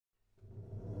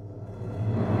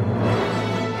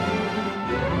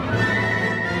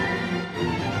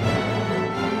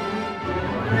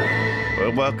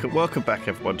welcome back,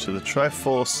 everyone, to the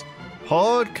Triforce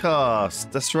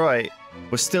podcast. That's right,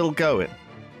 we're still going.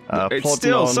 It's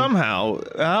still somehow.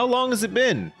 How long has it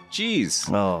been?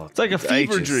 Jeez, it's like a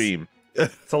fever dream.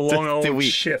 It's a long old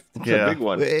shift. It's a big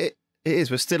one. It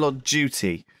is. We're still on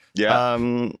duty. Yeah.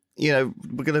 We're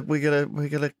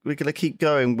gonna keep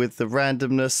going with the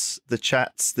randomness, the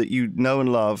chats that you know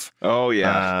and love. Oh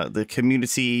yeah. The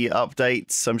community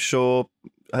updates. I'm sure.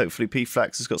 Hopefully,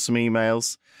 P-Flax has got some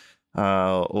emails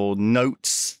or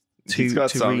notes to read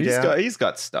out. He's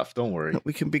got stuff. Don't worry. That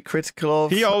we can be critical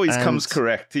of. He always comes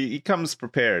correct. He comes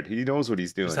prepared. He knows what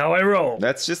he's doing. That's how I roll.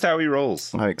 That's just how he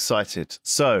rolls. I'm excited.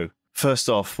 So, first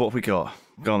off, what have we got?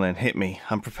 Go on then, hit me.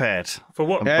 I'm prepared. For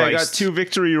what? Hey, I got 2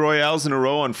 victory royales in a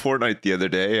row on Fortnite the other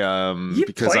day.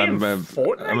 Because I'm a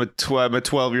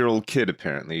 12-year-old kid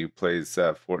apparently who plays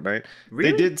Fortnite.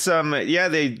 Really? They did some.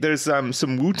 There's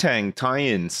some Wu-Tang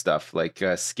tie-in stuff like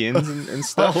skins and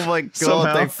stuff. Oh my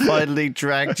god, they finally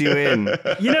dragged you in.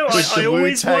 You know, I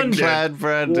always wondered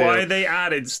why deal. they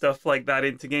added stuff like that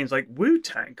into games, like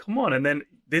Wu-Tang. Come on, and then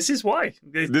this is why.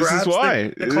 This is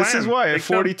why a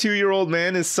 42-year-old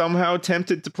man is somehow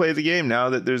tempted to play the game now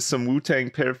that there's some Wu-Tang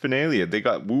paraphernalia. They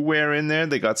got Wu-Wear in there.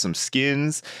 They got some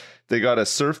skins. They got a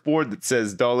surfboard that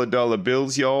says $dollar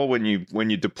bills, y'all, when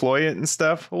you deploy it and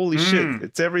stuff. Holy shit.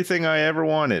 It's everything I ever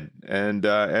wanted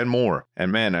and more.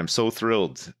 And man, I'm so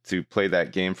thrilled to play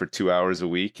that game for 2 hours a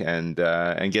week and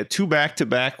get 2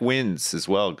 back-to-back wins as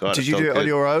well. God, did you do it on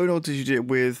your own or did you do it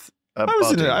with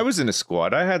I was in a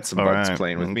squad. I had some buds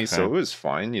playing with me, so it was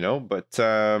fine, But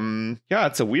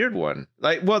it's a weird one.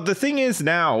 The thing is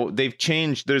now they've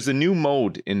changed. There's a new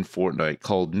mode in Fortnite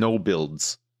called no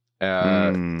builds.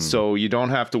 So you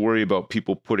don't have to worry about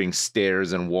people putting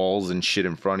stairs and walls and shit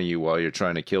in front of you while you're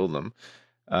trying to kill them.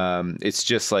 It's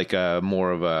just like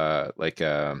more of a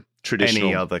traditional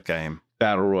any other game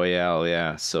battle royale.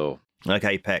 Yeah, so like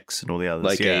Apex and all the others.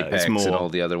 Like Apex and all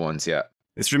the other ones. Yeah.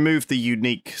 It's removed the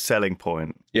unique selling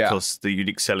point because the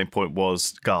unique selling point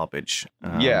was garbage.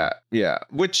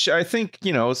 Which I think,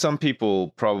 some people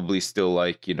probably still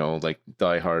like, like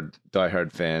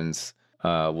diehard fans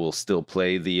will still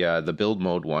play the build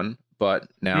mode one. But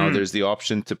now there's the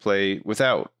option to play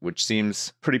without, which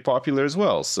seems pretty popular as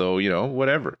well. So,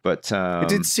 whatever. But it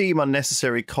did seem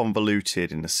unnecessarily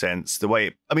convoluted in a sense. The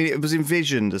way, it was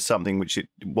envisioned as something which it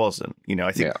wasn't.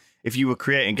 I think if you were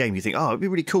creating a game, you think, oh, it'd be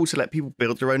really cool to let people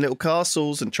build their own little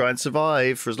castles and try and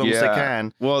survive for as long as they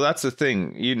can. Well, that's the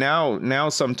thing. Now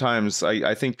sometimes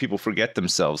I think people forget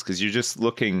themselves because you're just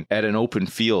looking at an open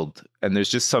field and there's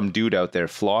just some dude out there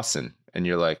flossing and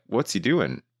you're like, what's he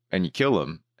doing? And you kill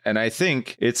him. And I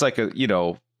think it's like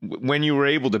when you were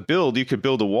able to build, you could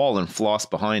build a wall and floss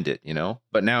behind it,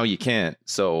 but now you can't.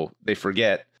 So they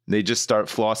forget. They just start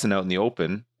flossing out in the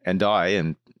open and die.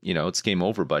 And, it's game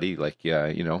over, buddy.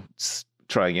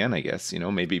 Try again, I guess,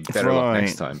 maybe better luck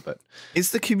next time. But is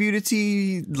the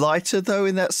community lighter, though,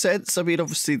 in that sense?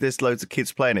 Obviously, there's loads of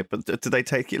kids playing it, but do they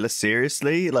take it less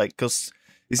seriously? Because...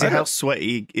 how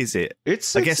sweaty is it?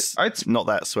 I guess it's not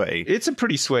that sweaty. It's a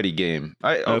pretty sweaty game.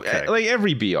 Like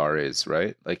every BR is,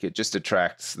 right? Like it just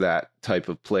attracts that type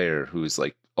of player who's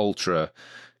like ultra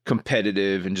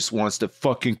competitive and just wants to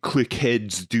fucking click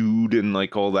heads, dude, and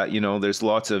like all that. There's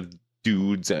lots of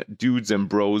dudes and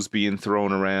bros being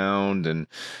thrown around, and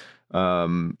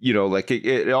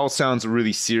it all sounds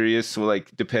really serious.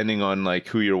 Like depending on like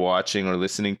who you're watching or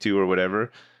listening to or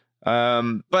whatever.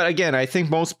 But again, I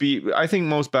think most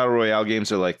battle royale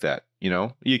games are like that.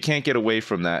 You can't get away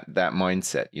from that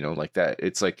mindset. Like that.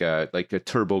 It's like a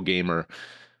turbo gamer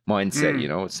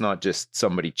mindset. It's not just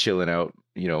somebody chilling out,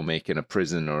 making a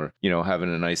prison or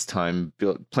having a nice time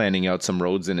planning out some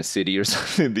roads in a city or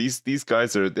something. These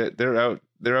guys they're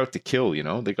out to kill.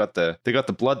 They got the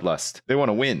bloodlust. They want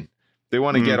to win. They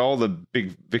want to get all the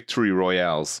big victory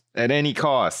royales at any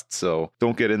cost, so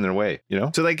don't get in their way,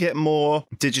 Do they get more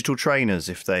digital trainers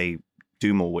if they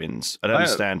do more wins? I don't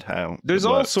understand how. There's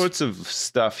all sorts of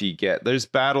stuff you get. There's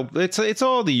battle. It's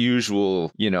all the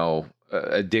usual,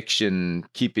 addiction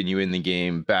keeping you in the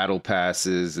game, battle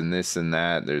passes and this and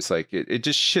that. There's like it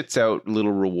just shits out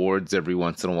little rewards every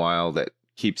once in a while that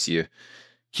keeps you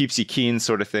keen,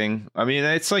 sort of thing.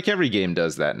 It's like every game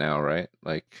does that now, right?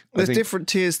 Like there's different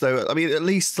tiers though. At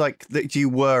least like that you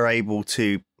were able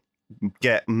to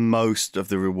get most of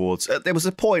the rewards. There was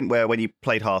a point where when you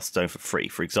played Hearthstone for free,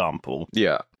 for example,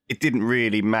 it didn't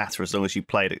really matter as long as you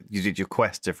played it. You did your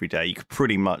quests every day. You could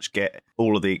pretty much get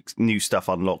all of the new stuff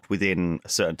unlocked within a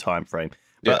certain time frame.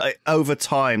 But over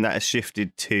time, that has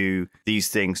shifted to these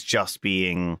things just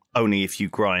being only if you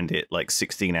grind it like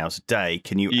 16 hours a day.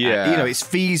 Can you? It's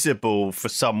feasible for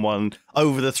someone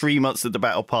over the 3 months that the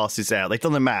battle pass is out. They've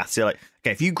done the maths. They're like,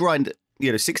 okay, if you grind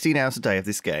 16 hours a day of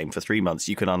this game for 3 months,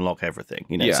 you can unlock everything.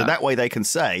 So that way they can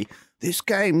say, this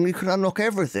game, you can unlock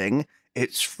everything.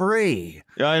 It's free.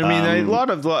 Yeah, I mean, a lot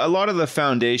of the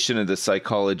foundation of the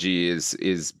psychology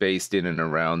is based in and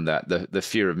around that the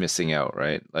fear of missing out,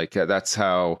 right? Like that's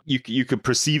how you could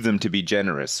perceive them to be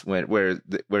generous, whereas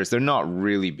they're not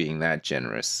really being that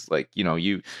generous. Like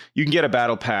you can get a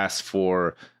battle pass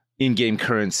for in-game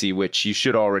currency, which you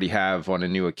should already have on a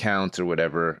new account or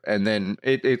whatever, and then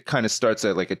it kind of starts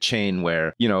at like a chain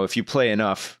where if you play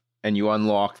enough and you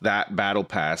unlock that battle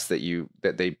pass that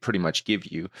they pretty much give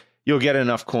you, you'll get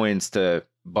enough coins to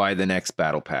buy the next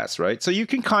battle pass, right? So you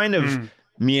can kind of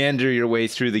meander your way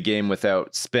through the game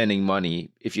without spending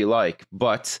money if you like,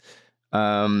 but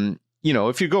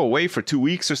if you go away for 2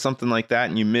 weeks or something like that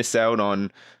and you miss out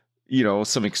on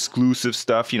some exclusive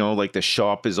stuff, like the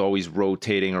shop is always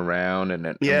rotating around and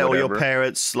or your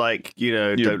parents don't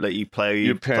let you play.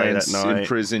 Your parents play that night,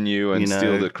 imprison you and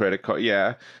steal the credit card.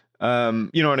 Yeah.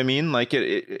 You know what I mean? Like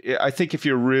I think if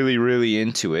you're really, really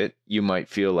into it, you might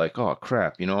feel like, oh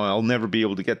crap, I'll never be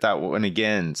able to get that one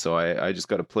again. So I just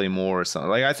got to play more or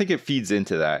something. Like I think it feeds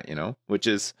into that, which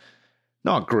is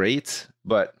not great,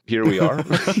 but here we are.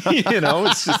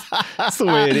 It's the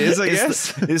way it is, I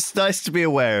guess. It's nice to be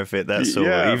aware of it. That's all.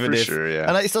 Yeah, even for sure. Yeah,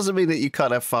 and it doesn't mean that you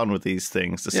can't have fun with these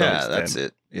things. To some extent. That's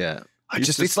it. Yeah.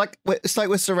 It's like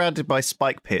we're surrounded by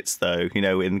spike pits, though.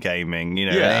 In gaming, and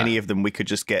any of them we could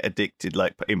just get addicted,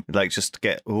 just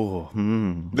get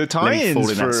the tie-ins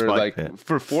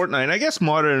for Fortnite. I guess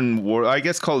Modern War. I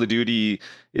guess Call of Duty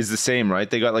is the same, right?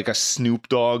 They got like a Snoop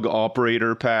Dogg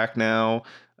operator pack now.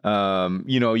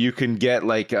 You can get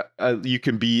you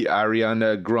can be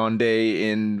Ariana Grande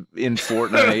in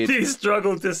Fortnite. He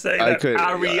struggled to say that.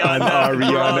 Ariana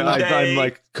Grande. I'm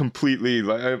like completely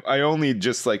I only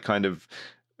just kind of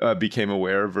became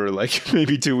aware of her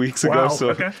maybe 2 weeks ago.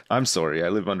 So I'm sorry, I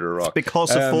live under a rock. It's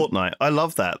because of Fortnite. I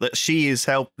love that she is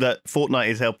that Fortnite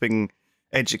is helping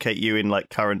educate you in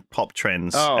current pop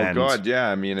trends. Oh god, yeah.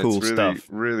 I mean, cool it's stuff.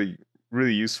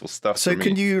 Really useful stuff. So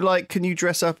can you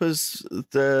dress up as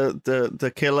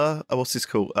the killer? What's this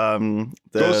called? The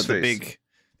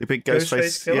big ghost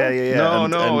face. Yeah.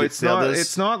 No, it's not.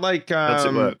 It's not like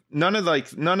none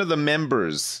of the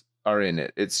members are in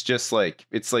it. It's just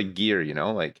it's like gear,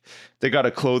 they got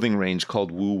a clothing range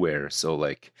called Woo Wear. So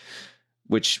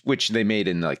which they made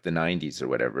in the 90s or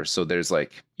whatever. So there's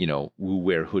Woo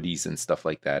Wear hoodies and stuff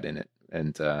like that in it,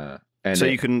 and so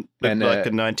you can look like a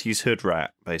 90s hood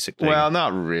rat, basically. Well,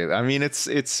 not really. I mean, it's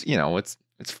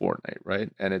Fortnite, right?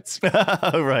 And it's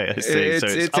right. I see.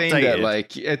 It's aimed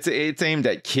at it's aimed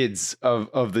at kids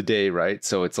of the day, right?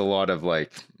 So it's a lot of I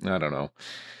don't know,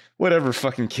 whatever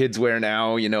fucking kids wear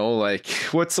now,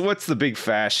 what's the big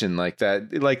fashion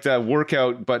that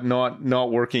workout but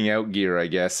not working out gear, I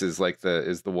guess is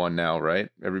the one now, right?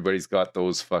 Everybody's got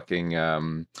those fucking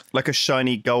like a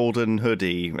shiny golden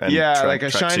hoodie and like a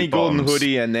shiny golden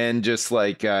hoodie and then just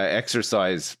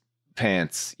exercise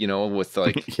pants, with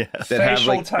that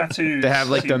have tattoos. They have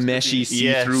the meshy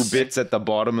see-through bits at the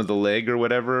bottom of the leg or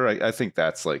whatever. I think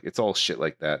that's it's all shit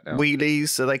like that now.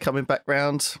 Wheelies, are they coming back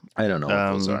round? I don't know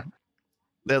what those are.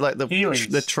 They're like the Heelys.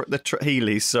 The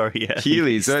Heelys, sorry, yeah.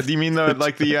 Heelys. Do you mean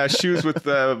the shoes with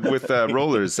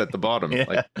rollers at the bottom?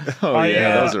 Yeah.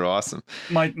 Those are awesome.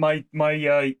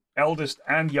 My eldest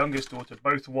and youngest daughter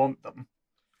both want them,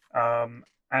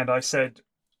 and I said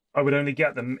I would only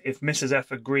get them if Mrs.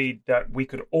 F agreed that we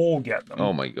could all get them.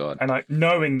 Oh my god! And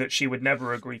knowing that she would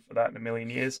never agree for that in a million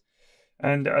years,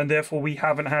 and therefore we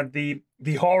haven't had the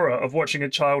horror of watching a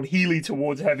child Heely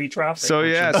towards heavy traffic. So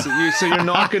so you're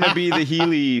not going to be the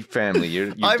Heely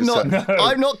family.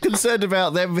 I'm not concerned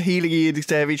about them healing you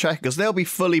into heavy traffic because they'll be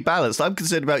fully balanced. I'm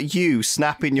concerned about you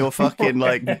snapping your fucking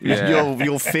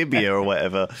your fibia or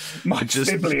whatever. My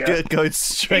fibia. Going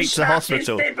straight to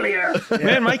hospital.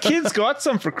 Man, my kids got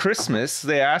some for Christmas.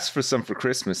 They asked for some for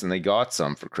Christmas and they got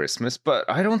some for Christmas, but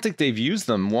I don't think they've used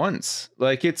them once.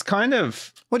 It's kind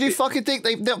of. What do you fucking think?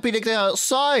 They've not been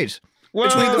outside. Well,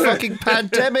 between the fucking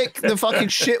pandemic, the fucking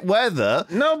shit weather.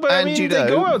 No, but I mean, they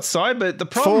go outside. But the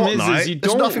problem is you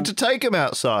don't. There's nothing to take them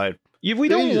outside. You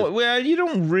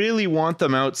don't really want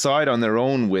them outside on their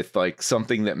own with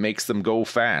something that makes them go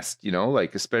fast.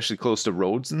 Especially close to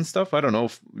roads and stuff. I don't know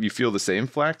if you feel the same,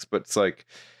 Flax, but it's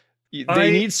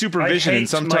they need supervision. I hate and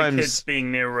sometimes my kids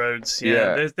being near roads.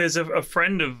 Yeah. There's a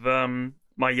friend of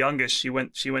my youngest. She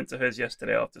went to hers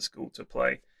yesterday after school to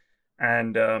play.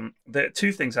 And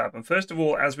two things happen. First of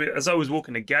all, as I was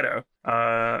walking to get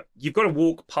her, you've got to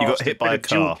walk past You got hit by a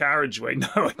car. dual carriageway. No,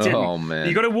 I didn't. Oh man!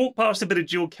 You got to walk past a bit of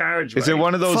dual carriageway. Is it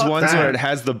one of those Fuck ones that. where it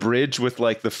has the bridge with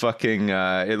like the fucking?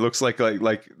 It looks like the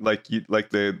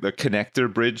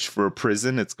connector bridge for a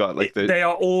prison. It's got like the. They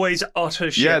are always utter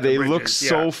shit. Yeah, they the look bridges,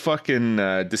 so fucking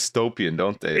dystopian,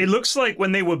 don't they? It looks like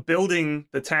when they were building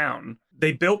the town.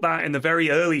 They built that in the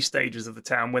very early stages of the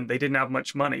town when they didn't have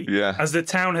much money. Yeah. As the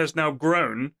town has now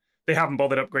grown, they haven't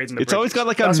bothered upgrading the It's always got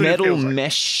like a metal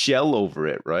mesh shell over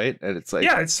it, right? And it's like,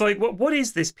 yeah, it's like, what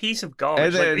is this piece of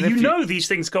garbage? And like, you know these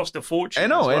things cost a fortune. I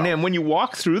know, as well. and then when you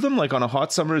walk through them, like on a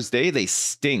hot summer's day, they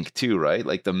stink too, right?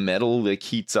 Like the metal like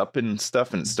heats up and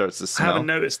stuff, and it starts to smell. I haven't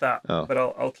noticed that, but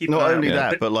I'll keep. Not an eye only on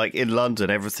that, it. but like in London,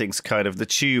 everything's kind of the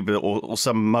tube or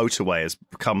some motorway has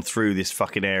come through this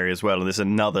fucking area as well, and there's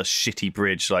another shitty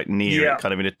bridge like near it,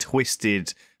 kind of in a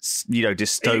twisted,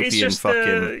 dystopian it's just,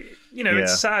 fucking.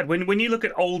 It's sad when you look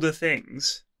at older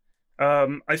things.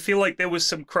 I feel like there was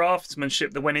some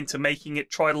craftsmanship that went into making it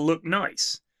try to look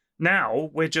nice. Now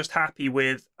we're just happy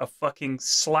with a fucking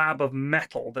slab of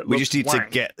metal that We looks just need wank. to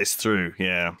get this through,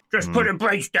 yeah. Just put a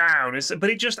bridge down. But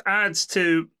it just adds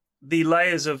to the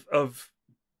layers of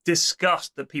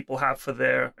disgust that people have for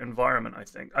their environment,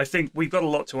 I think we've got a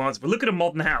lot to answer. But look at a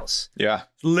modern house. Yeah.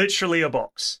 It's literally a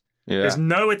box. Yeah. There's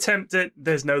no attempt at,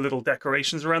 there's no little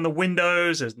decorations around the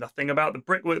windows. There's nothing about the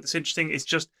brickwork that's interesting. It's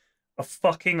just a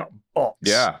fucking box.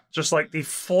 Yeah. Just like the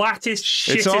flattest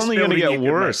shit. It's only going to get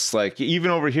worse. Like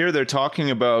even over here, they're talking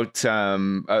about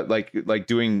like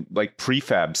doing like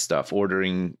prefab stuff,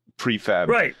 ordering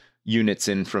prefab units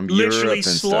in from literally Europe and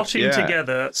stuff. slotting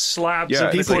together slabs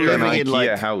of people material. living in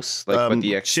like house, like but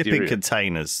the exterior. shipping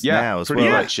containers Yeah, now as pretty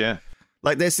well. much, yeah.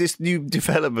 Like there's this new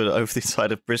development over the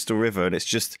side of Bristol River, and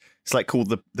it's like called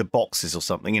the boxes or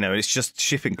something, and it's just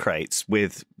shipping crates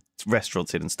with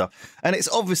restaurants in and stuff. And it's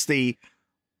obviously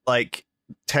like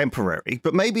temporary,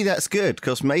 but maybe that's good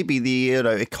because maybe the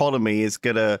economy is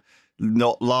gonna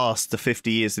not last the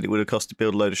 50 years that it would have cost to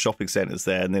build a load of shopping centres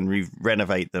there and then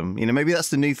renovate them. Maybe that's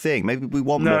the new thing. Maybe we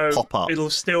want more pop-up. It'll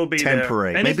still be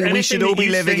temporary. There. Maybe we should all be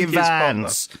living in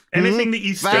vans. Anything that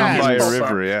you think by is a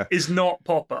river, is not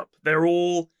pop-up. They're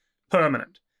all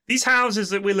permanent. These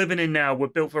houses that we're living in now were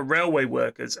built for railway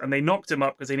workers, and they knocked them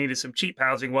up because they needed some cheap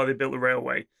housing while they built the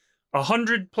railway.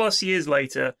 100+ years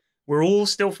later, we're all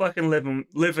still fucking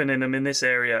living in them in this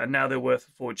area, and now they're worth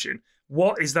a fortune.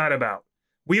 What is that about?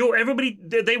 Everybody,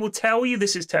 they will tell you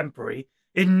this is temporary.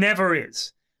 It never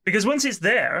is. Because once it's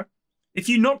there, if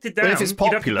you knocked it down, if it's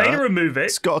popular, you'd have to pay to remove it.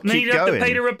 It's got to and keep then you'd going. have to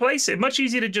pay to replace it. Much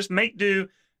easier to just make do.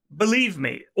 Believe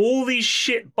me, all these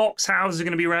shit box houses are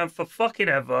going to be around for fucking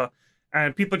ever,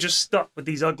 and people are just stuck with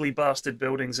these ugly bastard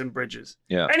buildings and bridges.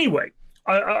 Yeah. Anyway,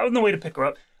 on the way to pick her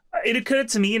up, it occurred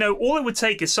to me, all it would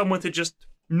take is someone to just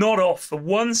nod off for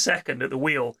 1 second at the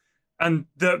wheel, and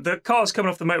the car's coming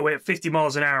off the motorway at 50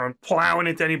 miles an hour and plowing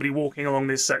into anybody walking along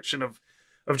this section of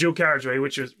dual carriageway,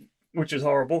 which is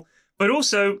horrible. But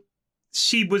also,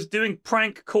 she was doing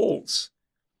prank calls.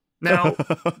 Now,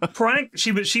 when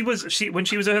she was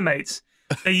at her mates,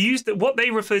 they used what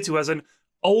they refer to as an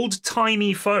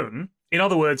old-timey phone. In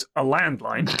other words, a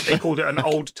landline. They called it an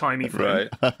old-timey phone.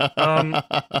 Right.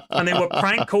 And they were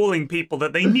prank calling people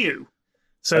that they knew.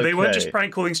 So they weren't just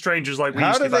prank calling strangers like we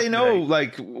used to. How do they know?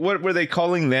 Like, what were they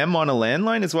calling them on a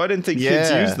landline? Is why I didn't think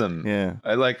kids use them. Yeah,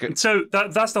 I like it. So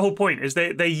that's the whole point. Is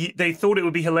they thought it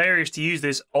would be hilarious to use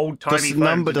this old timey phone. Because the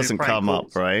number doesn't come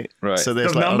up, right? Right. So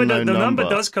there's the like number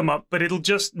does come up, but it'll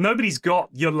just nobody's got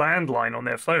your landline on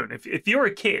their phone. If you're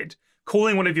a kid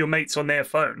calling one of your mates on their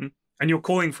phone and you're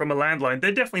calling from a landline,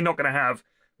 they're definitely not going to have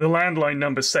the landline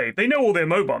number saved. They know all their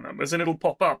mobile numbers, and it'll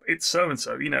pop up. It's so and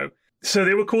so, So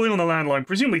they were calling on the landline,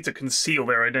 presumably to conceal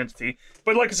their identity.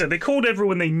 But like I said, they called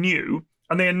everyone they knew,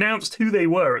 and they announced who they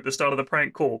were at the start of the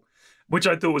prank call, which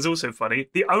I thought was also funny.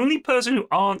 The only person who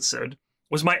answered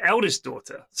was my eldest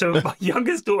daughter. So my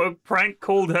youngest daughter prank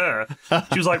called her.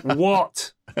 She was like,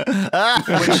 "What?"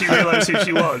 when she realized who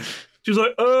she was. She was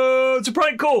like, it's a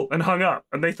prank call, and hung up.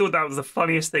 And they thought that was the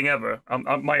funniest thing ever.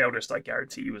 My eldest, I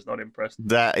guarantee you, was not impressed.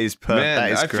 That is perfect.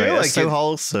 That is great. That's so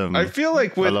wholesome. I feel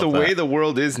like with the way the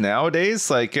world is nowadays,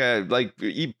 like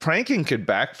pranking could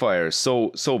backfire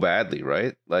so badly,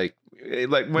 right? Like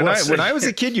when I was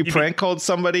a kid, you prank called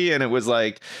somebody, and it was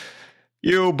like,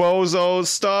 "You bozos,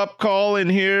 stop calling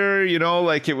here."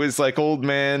 Like it was like old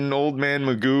man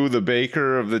Magoo, the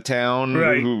baker of the town,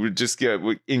 who would just get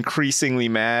increasingly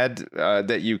mad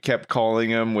that you kept calling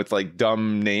him with like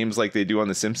dumb names like they do on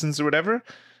The Simpsons or whatever.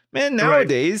 Man,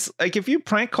 nowadays, like if you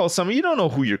prank call somebody, you don't know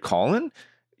who you're calling.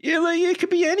 it could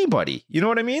be anybody. You know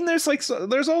what I mean? There's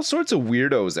all sorts of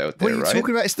weirdos out there, what are you right?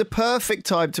 talking about? It's the perfect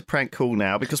time to prank call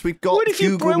now because we've got What if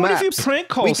you prank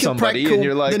call somebody and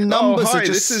you're like, the numbers hi, are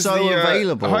just this is so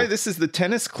available. Hi, this is the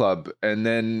tennis club, and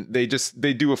then they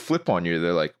do a flip on you.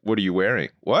 They're like, what are you wearing?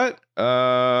 What?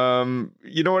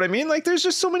 You know what I mean? Like, there's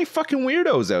just so many fucking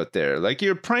weirdos out there. Like,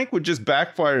 your prank would just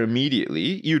backfire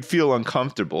immediately. You'd feel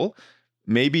uncomfortable.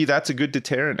 Maybe that's a good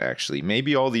deterrent, actually.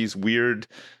 Maybe all these weird,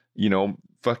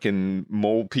 fucking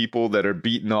mole people that are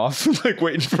beaten off, like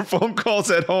waiting for phone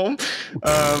calls at home.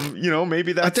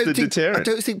 Maybe that's the deterrent. I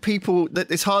don't think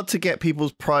it's hard to get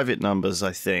people's private numbers,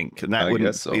 I think. And that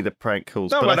wouldn't be the prank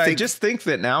calls. No, but I just think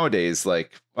that nowadays,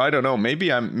 like, I don't know,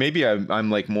 maybe I'm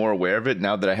like more aware of it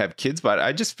now that I have kids, but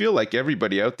I just feel like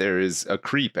everybody out there is a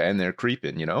creep and they're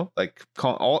creeping, like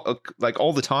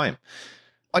all the time.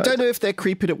 I don't know if they're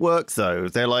creeping at work though.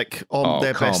 They're like on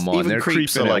their best. Even they're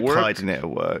creeps are like hiding it at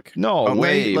work. No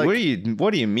way.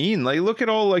 What do you mean? Like, look at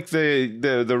all like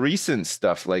the recent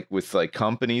stuff, like with like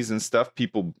companies and stuff.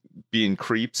 People being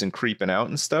creeps and creeping out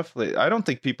and stuff. Like, I don't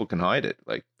think people can hide it.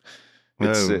 Like,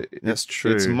 that's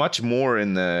true. It's much more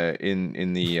in the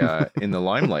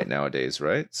limelight nowadays,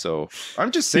 right? So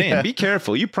I'm just saying, be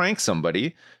careful. You prank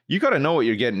somebody, you got to know what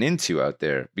you're getting into out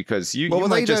there because you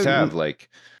might just have like.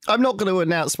 I'm not going to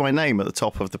announce my name at the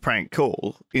top of the prank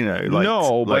call, but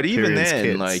even then,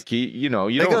 kids. Like,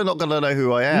 they're not going to know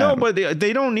who I am. No, but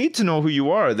they don't need to know who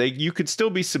you are. You could still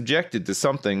be subjected to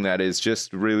something that is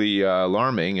just really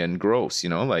alarming and gross,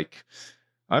 like,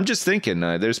 I'm just thinking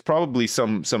there's probably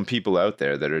some people out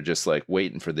there that are just like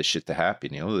waiting for this shit to happen,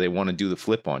 they want to do the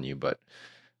flip on you, but,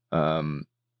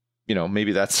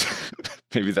 maybe that's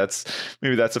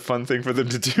a fun thing for them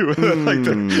to do. Like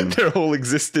their whole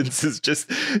existence is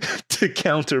just to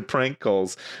counter prank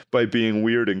calls by being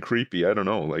weird and creepy. I don't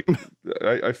know. Like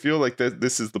I feel like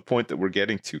this is the point that we're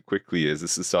getting to quickly as a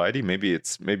society. Maybe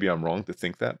I'm wrong to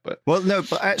think that, but but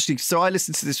actually, so I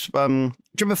listened to this. Do you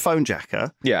remember Phone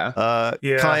Jacker? Yeah.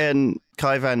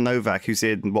 Kai Van Novak, who's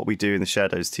in What We Do in the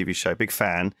Shadows TV show, big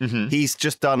fan. Mm-hmm. He's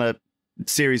just done a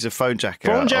series of Phone Jacker.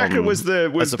 Phone Jacker was the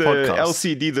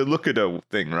LCD, the Look-a-do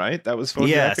thing, right? That was Phone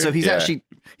Jacker? So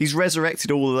he's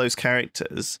resurrected all of those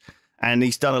characters and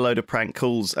he's done a load of prank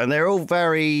calls and they're all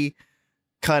very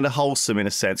kind of wholesome in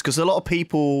a sense because a lot of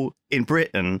people in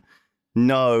Britain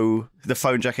know the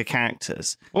Phone Jacker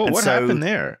characters. Oh, what happened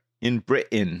there? In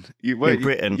Britain? In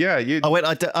Britain? Yeah.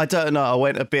 I don't know. I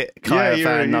went a bit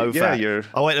Van Novak.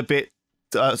 I went a bit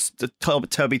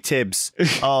Toby Tibbs.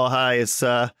 Oh, hi, it's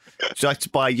would you like to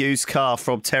buy a used car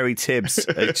from Terry Tibbs?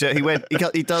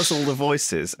 He does all the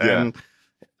voices, and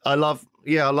I love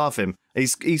him.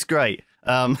 He's great.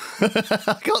 I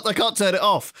can't turn it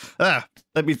off.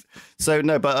 Big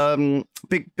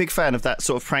fan of that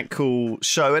sort of prank call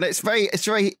show, and it's very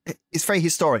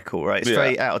historical, right? It's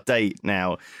very out of date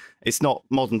now. It's not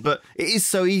modern, but it is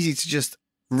so easy to just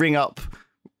ring up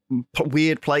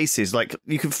weird places. Like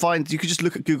you could just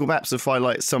look at Google Maps and find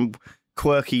like some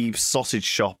quirky sausage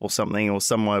shop or something or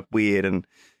somewhere weird and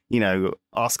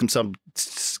ask them some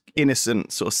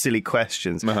innocent sort of silly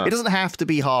questions. It doesn't have to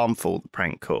be harmful, the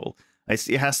prank call.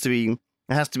 It has to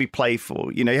be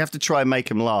playful. You have to try and make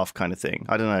them laugh, kind of thing.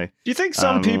 I don't know. Do you think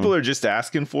some people are just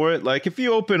asking for it? Like if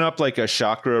you open up like a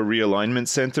chakra realignment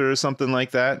center or something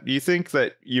like that, do you think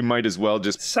that you might as well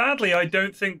just... Sadly, I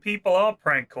don't think people are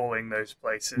prank calling those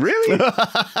places. Really?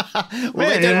 That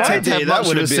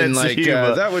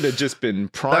would have just been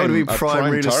prime real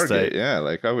target. Estate. Yeah,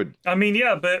 like I would... I mean,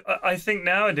 yeah, but I think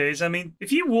nowadays,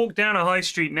 if you walk down a high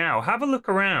street now, have a look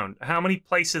around how many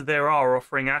places there are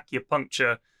offering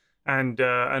acupuncture and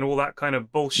all that kind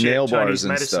of bullshit, nail Chinese bars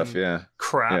and medicine stuff,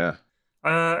 crap.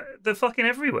 Yeah. They're fucking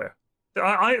everywhere.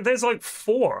 There's like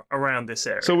 4 around this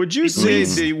area. So would you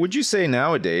say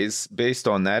nowadays, based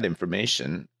on that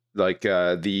information, like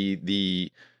the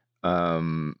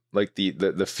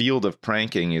field of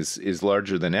pranking is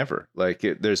larger than ever? Like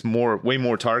there's way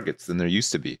more targets than there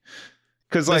used to be.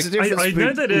 Because like I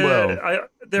know that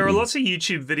there are lots of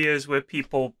YouTube videos where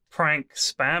people prank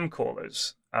spam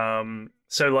callers.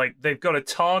 So like they've got a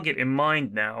target in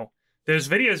mind now. There's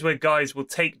videos where guys will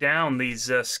take down these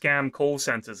scam call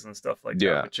centers and stuff like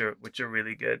that, which are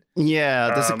really good.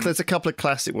 Yeah, there's a couple of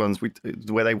classic ones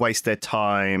where they waste their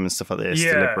time and stuff like this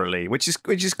deliberately, which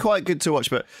is quite good to watch.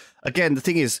 But again, the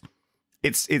thing is,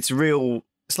 it's real.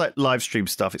 It's like live stream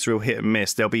stuff. It's real hit and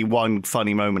miss. There'll be one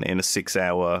funny moment in a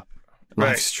 6-hour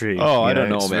live stream. Oh, I don't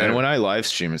know, man. When I live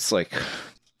stream, it's like...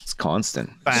 It's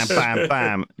constant. Bam, bam,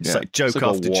 bam. It's like joke after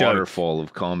joke. It's like a waterfall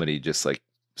of comedy just like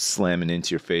slamming into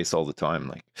your face all the time.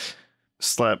 Like,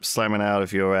 slamming out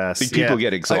of your ass. I think people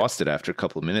get exhausted after a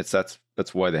couple of minutes. That's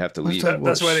why they have to leave.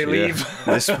 That's why they leave.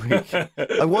 This week.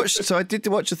 I did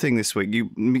watch a thing this week.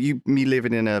 Me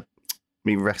living in a...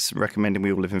 Me recommending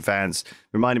we all live in vans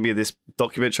reminded me of this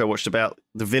documentary I watched about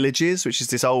the Villages, which is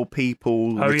this old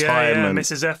people retirement. Yeah.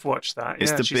 Mrs. F watched that.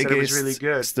 It's the she biggest. Said it was really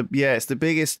good. It's the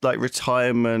biggest like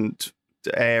retirement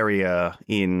area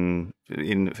in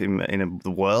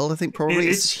the world. I think probably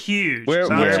it's huge.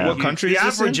 What country? The is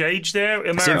this average in? age there,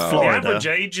 America. It's in Florida. The average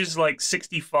age is like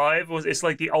 65. It's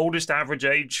like the oldest average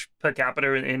age per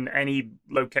capita in any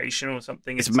location or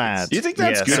something. It's mad. Do you think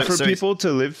that's good for people to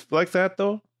live like that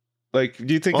though? Like,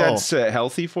 do you think that's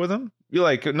healthy for them? You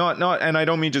like not, and I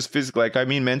don't mean just physically. Like, I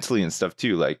mean mentally and stuff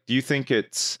too. Like, do you think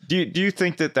it's? Do you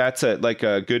think that's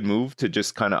a good move to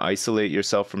just kind of isolate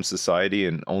yourself from society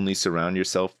and only surround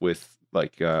yourself with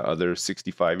like other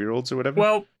 65-year-olds or whatever?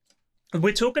 Well,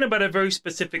 we're talking about a very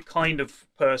specific kind of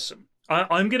person.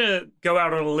 I'm gonna go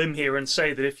out on a limb here and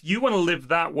say that if you want to live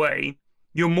that way,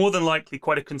 you're more than likely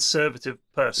quite a conservative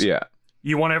person. Yeah.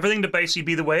 You want everything to basically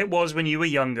be the way it was when you were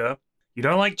younger. You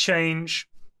don't like change.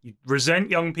 You resent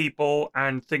young people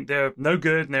and think they're no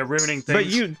good and they're ruining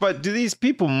things. But do these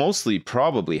people mostly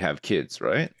probably have kids,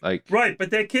 right? Like, right,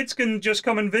 but their kids can just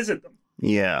come and visit them.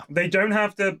 Yeah. They don't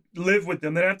have to live with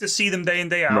them. They don't have to see them day in,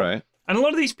 day out. Right. And a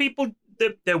lot of these people,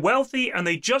 they're wealthy and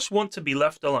they just want to be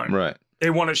left alone. Right. They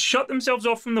want to shut themselves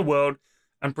off from the world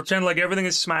and pretend like everything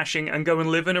is smashing and go and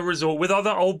live in a resort with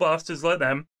other old bastards like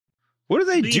them. What do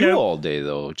they do all day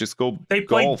though? Just go. They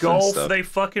play golf. And they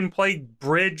fucking play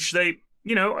bridge. I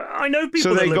know people.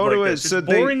 So they that go live to like it. this. So it's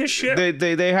boring as shit.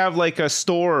 They have like a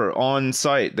store on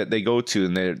site that they go to,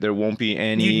 and there won't be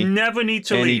any. You never need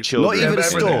to leave. Children. Not even a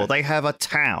store. They have a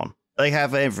town. They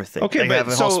have everything. Okay, they have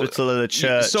a hospital and a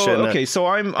church. So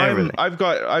I've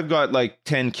got like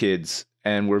 10 kids,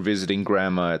 and we're visiting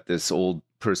grandma at this old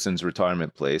person's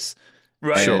retirement place.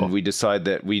 Right. And we decide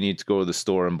that we need to go to the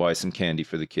store and buy some candy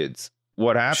for the kids.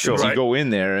 What happens? You go in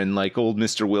there and like old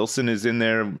Mr. Wilson is in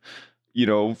there,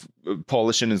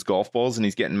 polishing his golf balls, and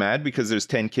he's getting mad because there's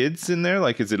 10 kids in there.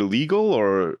 Like, is it illegal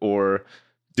or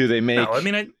do they make? No, I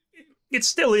mean, it's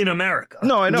still in America.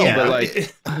 No, I know, but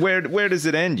like, where does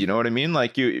it end? You know what I mean?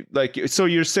 So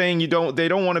you're saying they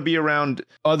don't want to be around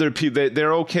other people.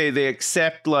 They're okay. They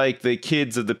accept like the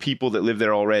kids of the people that live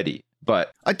there already.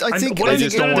 But I think they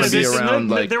just don't want to be around.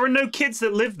 There are no kids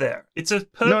that live there. It's a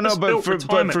purpose-built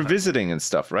retirement for visiting and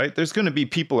stuff, right? There's going to be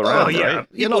people around, right?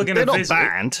 They're not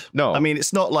banned. No, I mean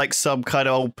it's not like some kind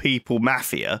of old people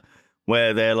mafia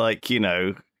where they're like,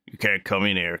 you can't come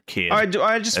in here, kid.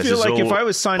 I just feel like if I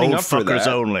was signing up for that,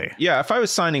 only. Yeah, if I was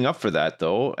signing up for that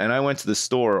though, and I went to the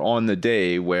store on the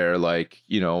day where like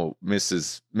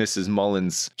Mrs.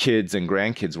 Mullen's kids and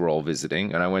grandkids were all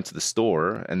visiting, and I went to the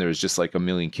store and there was just like a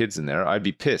million kids in there, I'd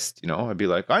be pissed. I'd be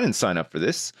like, I didn't sign up for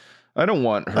this. I don't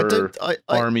want her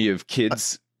army of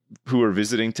kids who are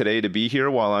visiting today to be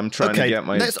here while I'm trying to get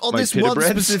my this one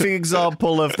specific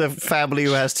example of the family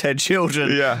who has 10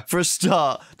 children. Yeah. For a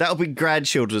start, that'll be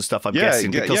grandchildren stuff. I'm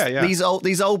guessing because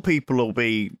these old people will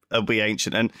be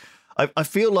ancient, and I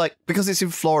feel like because it's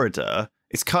in Florida,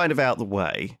 it's kind of out the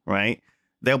way, right?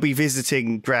 They'll be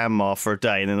visiting grandma for a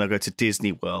day, and then they'll go to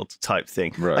Disney World type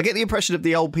thing. Right. I get the impression that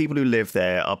the old people who live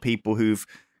there are people who've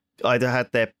either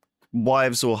had their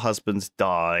wives or husbands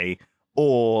die,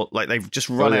 or like they've just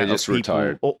run out of people,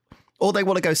 retired. Or they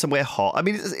want to go somewhere hot. I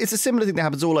mean, it's a similar thing that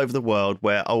happens all over the world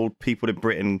where old people in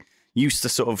Britain used to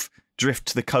sort of drift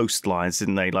to the coastlines,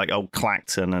 didn't they? Like old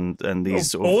Clacton and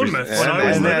these sort of Bournemouth.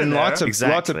 And then lots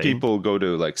of people go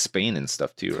to like Spain and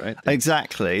stuff too, right?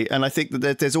 Exactly. And I think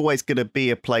that there's always going to be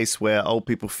a place where old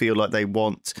people feel like they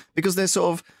want, because there's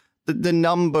sort of the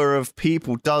number of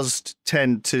people does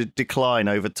tend to decline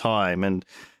over time, and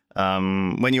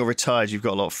when you're retired, you've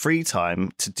got a lot of free time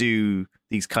to do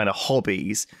these kind of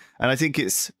hobbies. And I think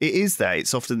it is that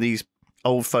it's often these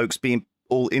old folks being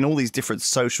in all these different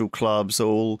social clubs,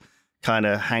 all kind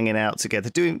of hanging out together,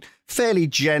 doing fairly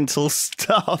gentle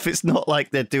stuff. It's not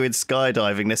like they're doing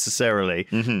skydiving necessarily.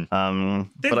 Mm-hmm.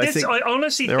 But I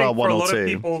honestly think for a lot of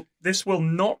people, this will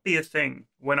not be a thing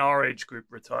when our age group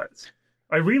retires.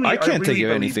 I can't think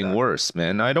of anything worse,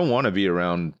 man. I don't want to be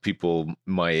around people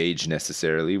my age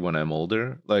necessarily when I'm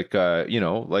older. Like,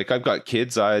 like I've got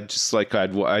kids. I'd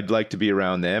like to be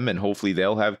around them, and hopefully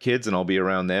they'll have kids, and I'll be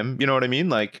around them. You know what I mean?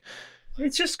 Like,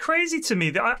 it's just crazy to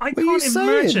me that I can't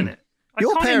imagine it.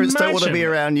 Your parents don't want to be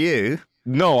around you.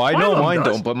 No, I know mine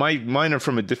does. don't, but mine are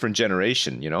from a different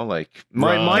generation, you know? Like,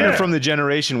 mine are from the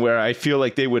generation where I feel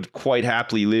like they would quite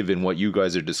happily live in what you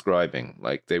guys are describing.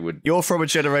 Like, they would... You're from a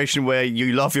generation where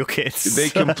you love your kids. They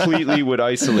completely would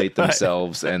isolate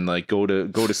themselves and, like, go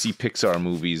to see Pixar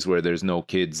movies where there's no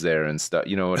kids there and stuff.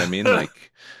 You know what I mean?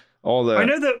 Like, all the... I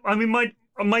know that, I mean,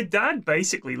 my dad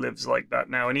basically lives like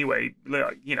that now anyway.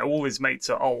 Like, you know, all his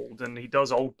mates are old and he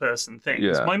does old person things.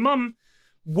 Yeah. My mum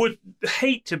would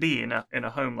hate to be in a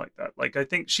home like that. Like, I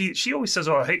think she always says,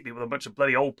 "Oh, I hate being with a bunch of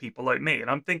bloody old people like me."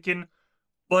 And I'm thinking,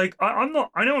 like, I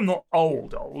know I'm not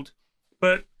old,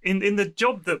 but in the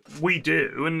job that we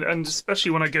do, and especially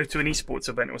when I go to an esports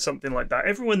event or something like that,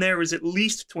 everyone there is at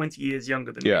least 20 years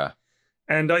younger than me.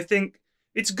 And I think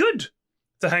it's good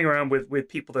to hang around with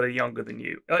people that are younger than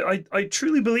you. I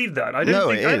truly believe that. I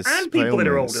don't think, and people that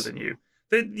are older than you.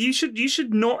 That you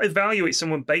should not evaluate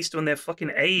someone based on their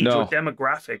fucking age or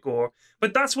demographic,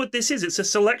 but that's what this is. It's a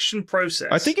selection process.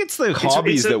 I think it's the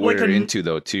hobbies that we're into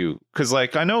though too, because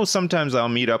like I know sometimes I'll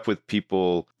meet up with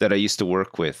people that I used to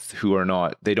work with who are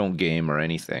not, they don't game or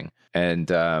anything, and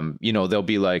you know, they'll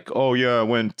be like, "Oh yeah, I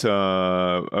went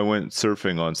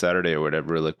surfing on Saturday or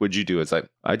whatever." Like, what'd you do? It's like,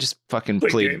 I just fucking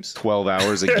played 12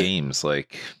 hours of games,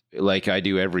 like I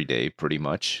do every day pretty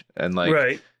much, and like.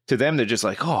 Right. To them, they're just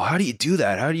like, "Oh, how do you do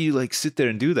that? How do you like sit there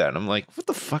and do that?" And I'm like, "What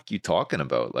the fuck are you talking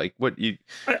about? Like, what you?"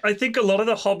 I think a lot of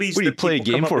the hobbies. What do you play a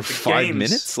game for 5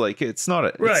 minutes? Like, it's not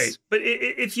a right. But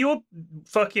if you're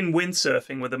fucking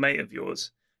windsurfing with a mate of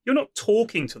yours, you're not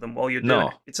talking to them while you're doing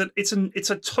it. It's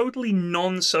a totally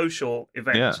non-social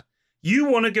event. Yeah. You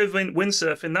want to go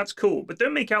windsurfing, that's cool, but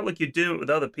don't make out like you're doing it with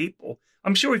other people.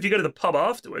 I'm sure if you go to the pub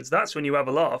afterwards, that's when you have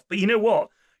a laugh. But you know what?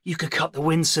 You could cut the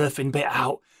windsurfing bit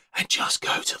out and just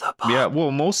go to the pub. Yeah,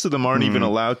 well, most of them aren't even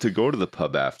allowed to go to the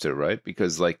pub after, right?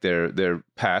 Because like their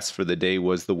pass for the day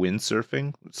was the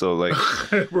windsurfing. So like,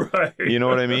 right. You know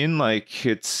what I mean? Like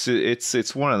it's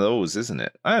one of those, isn't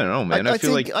it? I don't know, man. I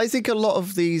think a lot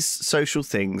of these social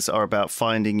things are about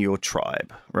finding your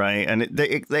tribe, right? And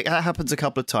it happens a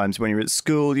couple of times when you're at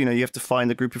school. You know, you have to find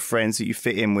the group of friends that you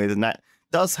fit in with, and that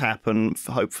does happen,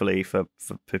 hopefully, for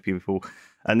people.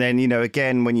 And then, you know,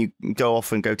 again, when you go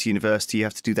off and go to university, you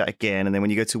have to do that again. And then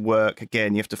when you go to work,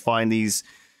 again, you have to find these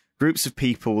groups of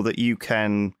people that you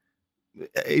can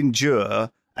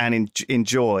endure and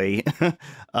enjoy at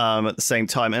the same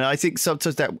time. And I think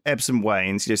sometimes that ebbs and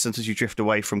wanes. You know, sometimes you drift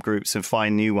away from groups and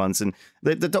find new ones. And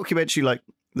the documentary, like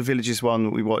the Villages one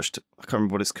that we watched, I can't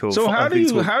remember what it's called. So how do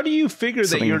you figure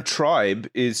that your tribe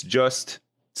is just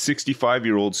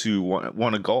 65-year-olds who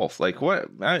want to golf? Like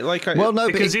what? Well, no,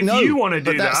 because if you want to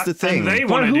do that, that's the thing. And they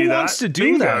want to do that. Who wants to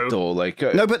do that though? Like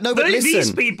no, but listen,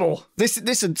 these people. Listen.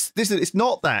 It's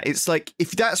not that. It's like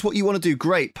if that's what you want to do,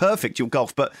 great, perfect. You'll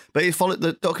golf. But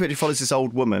the documentary follows this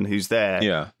old woman who's there.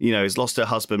 Yeah. You know, has lost her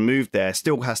husband, moved there,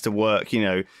 still has to work. You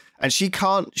know. And she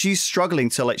can't. She's struggling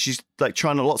to like. She's like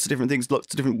trying lots of different things,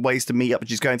 lots of different ways to meet up, and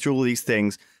she's going through all these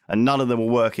things, and none of them are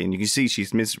working. You can see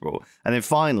she's miserable. And then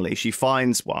finally, she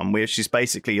finds one where she's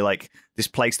basically like this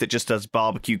place that just does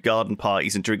barbecue garden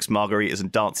parties and drinks margaritas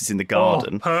and dances in the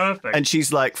garden. Oh, perfect. And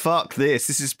she's like, "Fuck this!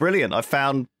 This is brilliant! I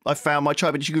found my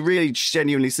tribe." And you can really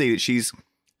genuinely see that she's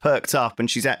perked up, and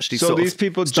she's actually these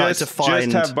people just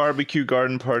have barbecue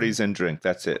garden parties and drink.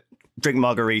 That's it. Drink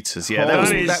margaritas, yeah. That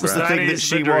was the thing that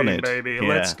she wanted. Baby, yeah.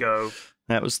 Let's go.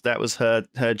 That was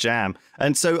her jam.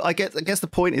 And so I guess the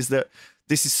point is that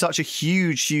this is such a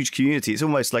huge community. It's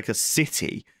almost like a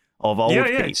city of old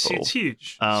people. It's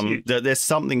huge. There's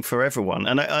something for everyone,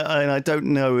 and I don't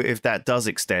know if that does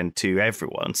extend to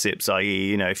everyone. Sips, i.e.,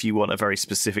 you know, if you want a very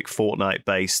specific Fortnite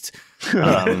based.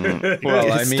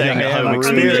 Well, I mean, I'm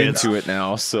really into it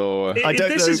now, so if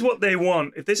this is what they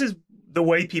want, if this is the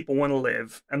way people want to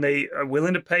live, and they are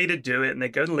willing to pay to do it, and they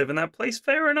go to live in that place,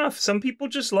 fair enough. Some people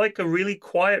just like a really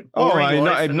quiet, boring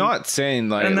life. I'm not saying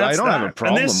like I don't have a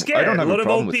problem. And they're scared. I don't have a lot a of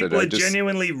old with people it. are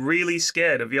genuinely really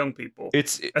scared of young people.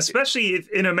 Especially if,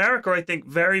 in America, I think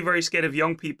very, very scared of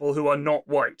young people who are not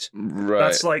white. Right.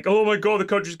 That's like, oh my god, the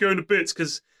country's going to bits,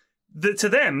 because to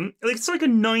them, it's like a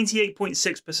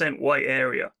 98.6% white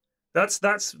area. That's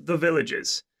the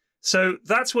Villages. So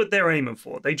that's what they're aiming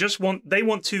for. They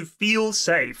want to feel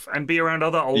safe and be around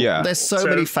other old people. There's so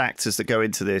many factors that go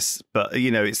into this, but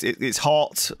you know, it's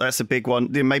hot. That's a big one.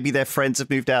 Maybe their friends have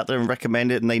moved out there and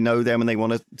recommend it, and they know them and they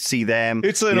want to see them.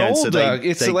 It's an old,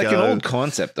 an old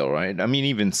concept, though, right? I mean,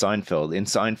 even Seinfeld. In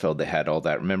Seinfeld, they had all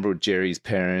that. Remember with Jerry's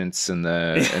parents and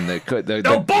the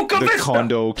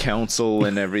condo council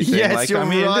and everything. Yes, like, you're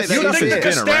right. This stuff has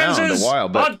been around a while,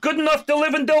 but not good enough to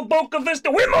live in Del Boca Vista.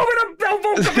 We're moving to Del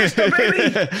Boca Vista.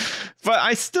 Baby. But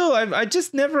I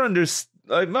just never understood.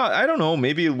 I don't know,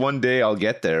 maybe one day I'll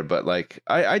get there, but like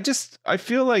I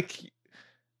feel like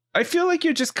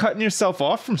you're just cutting yourself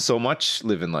off from so much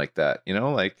living like that, you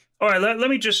know, like. All right, let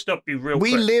me just stop you real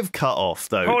quick. We live cut off,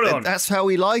 though. Hold on. That's how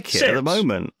we like it at the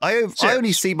moment. I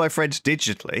only see my friends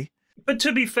digitally. But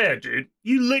to be fair, dude,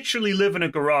 you literally live in a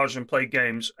garage and play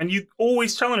games, and you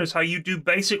always telling us how you do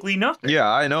basically nothing. Yeah,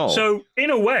 I know. So, in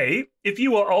a way, if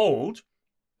you were old,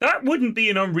 that wouldn't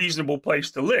be an unreasonable place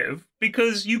to live,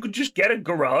 because you could just get a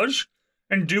garage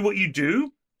and do what you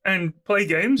do and play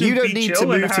games. You don't need to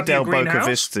move to Del Boca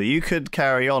Vista. You could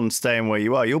carry on staying where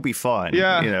you are. You'll be fine.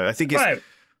 Yeah. You know, I think it's... Right.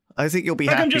 I think you'll be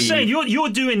happy. I'm just saying, you're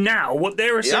doing now what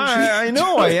they're essentially. I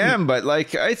know I am, but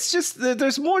like, it's just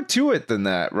there's more to it than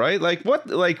that, right? Like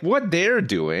what they're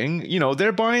doing, you know,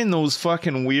 they're buying those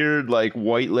fucking weird like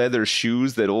white leather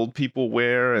shoes that old people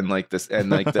wear, and like this, and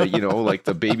like the you know like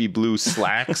the baby blue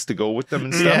slacks to go with them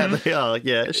and stuff. Yeah, they are.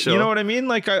 Yeah, sure. You know what I mean?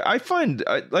 Like I find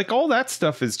like all that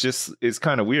stuff is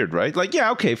kind of weird, right? Like,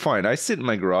 yeah, okay, fine. I sit in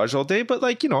my garage all day, but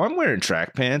like, you know, I'm wearing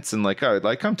track pants and like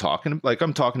I'm talking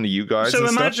to you guys. So and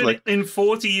imagine stuff. Like, in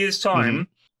 40 years' time,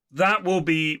 that will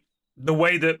be the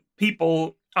way that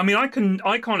people. I mean, I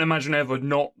can't imagine ever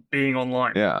not being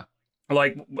online. Yeah.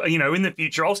 Like, you know, in the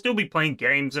future, I'll still be playing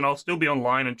games and I'll still be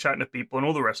online and chatting to people and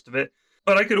all the rest of it.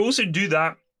 But I could also do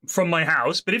that from my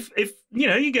house. But if you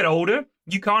know, you get older,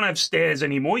 you can't have stairs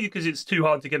anymore because it's too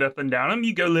hard to get up and down them.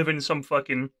 You go live in some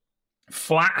fucking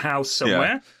flat house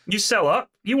somewhere. Yeah. You sell up.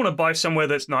 You want to buy somewhere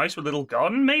that's nice with a little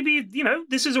garden. Maybe, you know,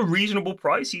 this is a reasonable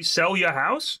price. You sell your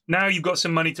house. Now you've got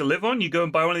some money to live on. You go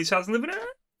and buy one of these houses and live in it.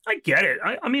 I get it.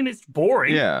 I mean, it's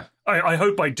boring. Yeah. I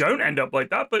hope I don't end up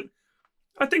like that, but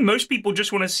I think most people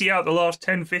just want to see out the last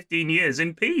 10, 15 years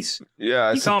in peace. Yeah,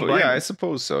 I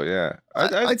suppose so, yeah.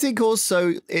 I think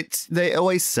also they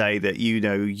always say that, you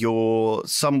know, your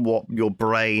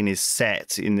brain is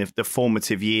set in the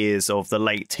formative years of the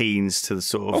late teens to the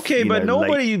sort of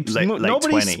nobody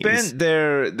late spent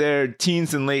their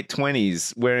teens and late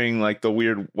 20s wearing like the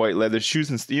weird white leather shoes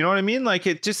and you know what I mean? Like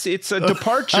it's a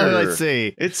departure. I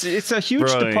see. It's a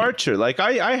huge departure. Like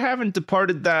I haven't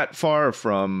departed that far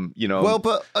from, you know. Well,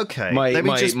 but okay. My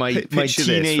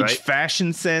teenage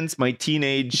fashion sense, my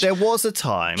teenage. There was a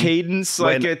time cadence.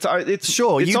 Like it's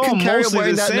sure it's you can carry on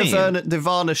wearing that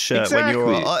Nirvana shirt exactly.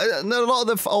 when you're. A lot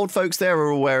of the old folks there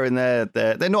are all wearing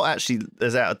they're not actually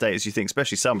as out of date as you think,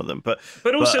 especially some of them. But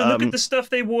also look at the stuff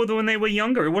they wore when they were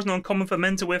younger. It wasn't uncommon for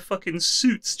men to wear fucking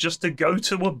suits just to go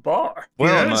to a bar.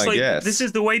 Well, it's like guess. This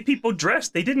is the way people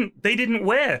dressed. They didn't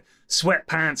wear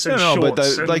sweatpants and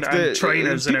shorts and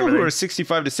trainers. People and who are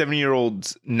 65 to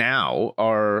 70-year-olds now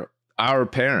are our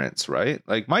parents, right?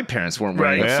 Like my parents weren't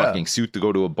wearing a fucking suit to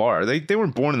go to a bar. They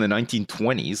weren't born in the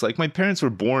 1920s. Like my parents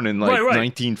were born in like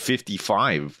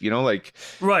 1955. You know, like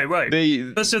right.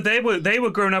 So they were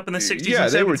grown up in the 60s. Yeah,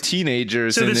 and 70s. They were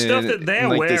teenagers. So the stuff that they're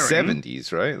like wearing, the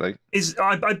 70s, right? Like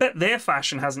I bet their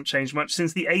fashion hasn't changed much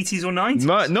since the 80s or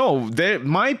 90s. No,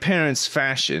 my parents'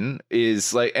 fashion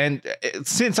is like, and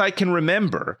since I can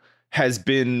remember, has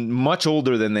been much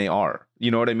older than they are.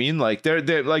 You know what I mean? Like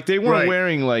they're like they weren't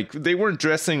wearing like they weren't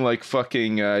dressing like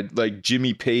fucking like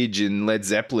Jimmy Page and Led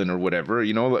Zeppelin or whatever.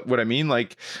 You know what I mean?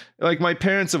 Like my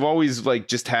parents have always like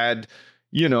just had,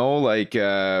 you know, like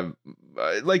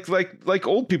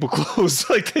old people clothes.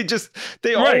 Like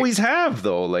they always have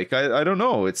though. Like I don't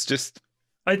know. It's just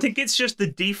I think it's just the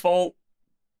default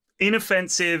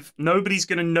inoffensive. Nobody's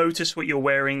going to notice what you're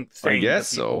wearing thing. I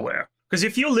guess that people so. Wear. Because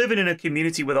if you're living in a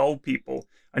community with old people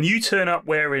and you turn up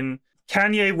wearing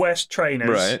Kanye West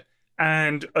trainers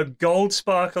and a gold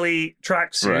sparkly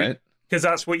tracksuit, because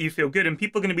that's what you feel good, and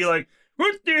people are going to be like,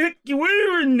 what the heck you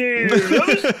wearing there?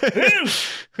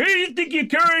 Hey, you think you're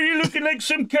currently looking like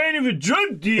some kind of a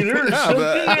drug dealer or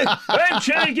something? I'm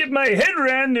trying to get my head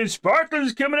around the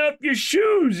sparkles coming up your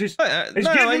shoes. It's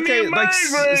giving me a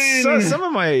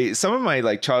migraine. Some of my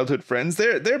like childhood friends,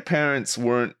 their parents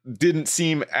didn't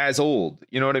seem as old.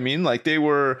 You know what I mean? Like they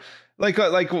were like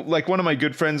one of my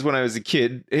good friends when I was a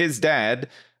kid, his dad.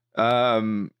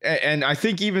 And I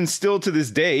think even still to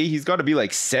this day, he's got to be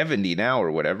like 70 now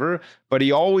or whatever. But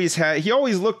he always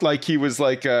looked like he was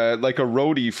like a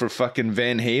roadie for fucking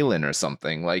Van Halen or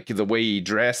something, like the way he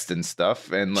dressed and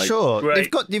stuff. And like, sure,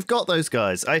 you've got those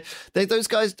guys. Those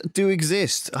guys do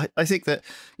exist. I think that,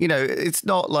 you know, it's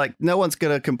not like no one's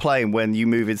going to complain when you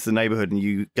move into the neighborhood and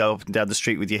you go up and down the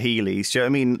street with your Heelys. Do you know what I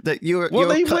mean? That they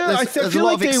will. I feel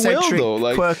like they will though.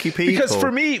 Like quirky people. Because for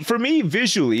me,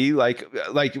 visually, like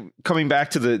coming back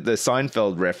to the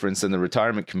Seinfeld reference and the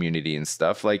retirement community and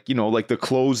stuff, like, you know, like the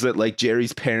clothes that like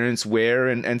Jerry's parents wear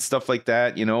and stuff like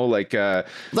that, you know, like that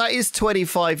is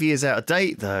 25 years out of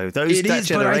date though. That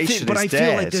generation but I is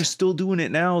feel like they're still doing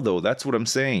it now though. That's what I'm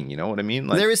saying, you know what I mean?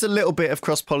 Like, there is a little bit of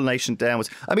cross-pollination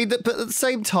downwards. I mean, but at the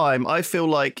same time, I feel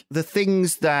like the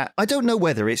things that I don't know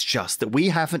whether it's just that we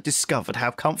haven't discovered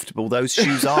how comfortable those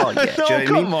shoes are yet. No, do you know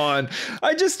come on.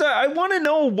 I want to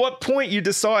know what point you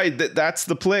decide that that's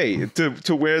the play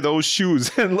to wear those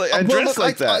shoes and dress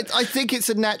like that. I think it's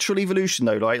a natural evolution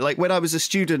though, right? Like when I was a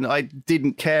student, I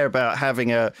didn't care about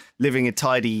having a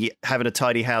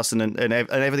tidy house and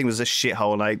everything was a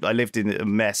shithole, and I lived in a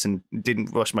mess and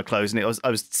didn't wash my clothes, and I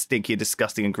was stinky and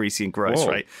disgusting and greasy and gross.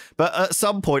 Whoa. Right? But at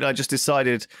some point, I just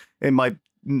decided in my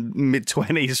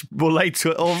mid-20s or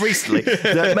later or recently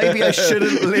that maybe I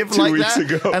shouldn't live like that.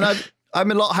 Ago. And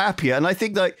I'm a lot happier, and I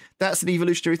think like that's an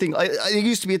evolutionary thing. There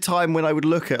used to be a time when I would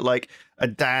look at like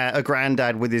a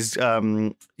granddad with his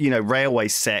railway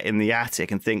set in the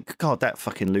attic and think, God, that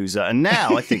fucking loser. And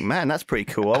now I think, man, that's pretty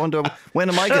cool. I wonder when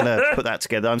am I going to put that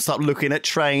together and start looking at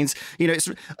trains. You know,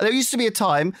 there used to be a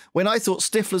time when I thought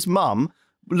Stifler's mum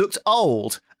looked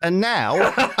old, and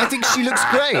now I think she looks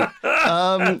great. Do you know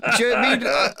what I mean?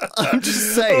 I'm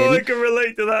just saying. Oh, I can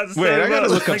relate to that. Wait, I gotta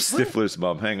look up Stifler's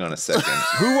mom. Hang on a second.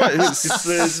 Who was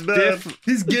Stifler's mom?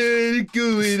 He's going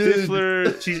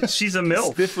Stifler. She's a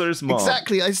MILF. Stifler's mom.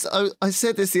 Exactly. I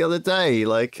said this the other day.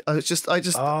 Like I used to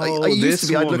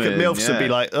be. I'd look at MILFs and be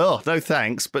like, oh, no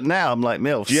thanks. But now I'm like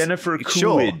MILFs. Jennifer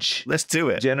Coolidge. Sure, let's do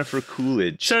it. Jennifer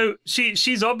Coolidge. So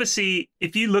she's obviously,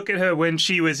 if you look at her when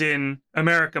she was in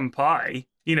American Pie,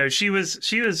 you know, she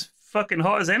was fucking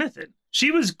hot as anything. She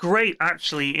was great,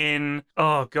 actually, in,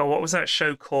 oh, God, what was that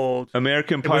show called?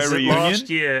 American Pie Reunion? Last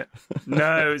year.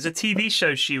 No, it was a TV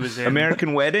show she was in.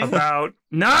 American Wedding?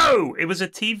 No, it was a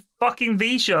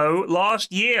TV show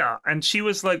last year, and she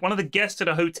was, like, one of the guests at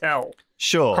a hotel.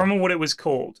 Sure. I can't remember what it was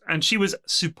called, and she was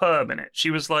superb in it.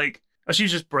 She was, like,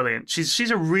 she's just brilliant. She's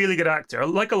a really good actor.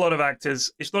 Like a lot of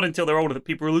actors, it's not until they're older that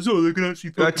people realize, oh, they can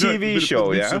actually... A TV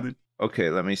show, yeah? Something. Okay,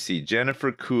 let me see.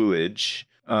 Jennifer Coolidge...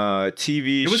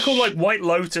 TV. It was called like White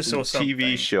Lotus or something.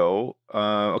 TV show.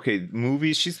 Okay,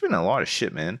 movies. She's been in a lot of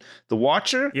shit, man. The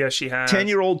Watcher. Yeah, she has.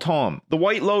 10-Year-Old Tom. The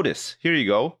White Lotus. Here you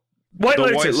go. White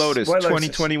Lotus. White Lotus.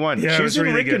 2021. Yeah, she was in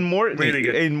really Rick and Morty. Really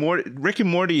good. Rick and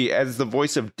Morty as the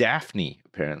voice of Daphne,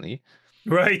 apparently.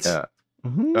 Right.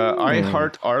 I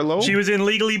Heart Arlo. She was in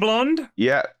Legally Blonde.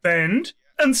 Yeah. Bend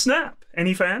and Snap.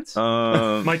 Any fans?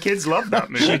 My kids love that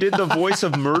movie. She did the voice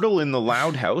of Myrtle in The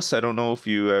Loud House. I don't know if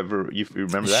you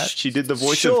remember that. She did the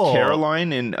voice of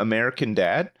Caroline in American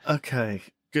Dad. Okay.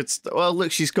 Good stuff. Well,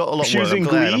 look, she's got a lot. She was in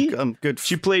Glee. I'm good.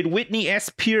 She played Whitney S.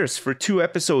 Pierce for 2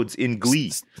 episodes in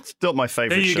Glee. It's not my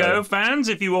favorite. There you go, fans.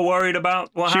 If you were worried about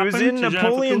what happened, she was in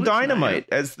Napoleon Dynamite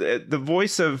as the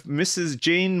voice of Mrs.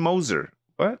 Jane Moser.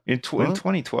 What? In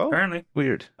 2012? Apparently.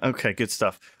 Weird. Okay, good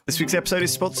stuff. This week's episode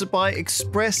is sponsored by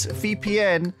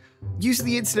ExpressVPN. Using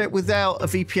the internet without a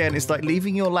VPN is like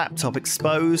leaving your laptop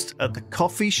exposed at the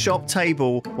coffee shop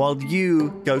table while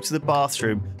you go to the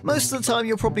bathroom. Most of the time,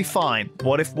 you're probably fine.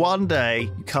 What if one day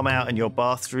you come out and your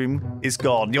bathroom is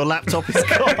gone? Your laptop is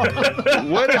gone.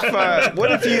 What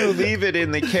if you leave it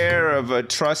in the care of a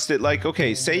trusted, like,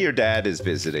 okay, say your dad is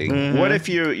visiting. Mm-hmm. What if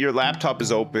your laptop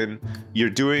is open, you're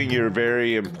doing your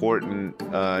very important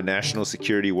national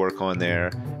security work on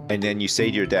there, and then you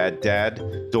say to your dad, Dad,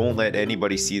 don't let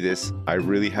anybody see this. I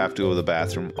really have to go to the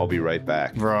bathroom. I'll be right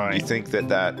back. Right. Do you think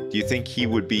do you think he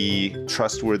would be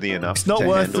trustworthy enough it's not to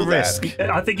worth handle the risk. that?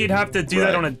 I think you'd have to do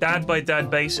that on a dad-by-dad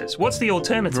basis. What's the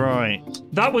alternative? Right.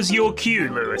 That was your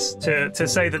cue, Lewis, to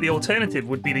say that the alternative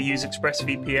would be to use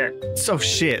ExpressVPN. So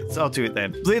shit. I'll do it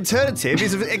then. The alternative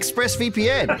is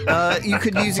ExpressVPN. You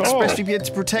could use ExpressVPN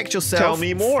to protect yourself. Tell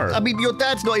me more. I mean, your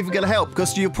dad's not even going to help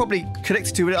because you're probably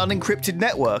connected to an unencrypted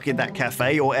network in that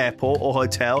cafe or airport or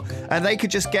hotel, and they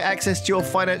could just get access to your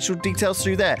financial details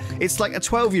through there. It's like a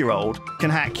 12-year-old can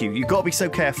hack you. You've got to be so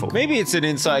careful. Maybe it's an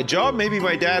inside job. Maybe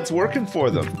my dad's working for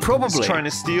them. Probably. He's trying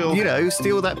to steal.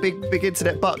 Steal that big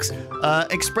internet bucks.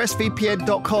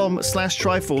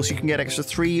 ExpressVPN.com/Triforce. You can get extra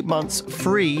 3 months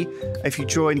free if you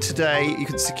join today. You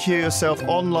can secure yourself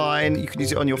online. You can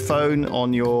use it on your phone,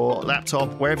 on your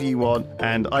laptop, wherever you want.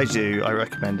 And I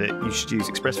recommend it. You should use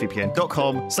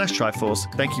ExpressVPN.com/Triforce.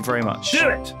 Thank you very much. Do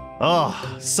it.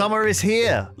 Oh, summer is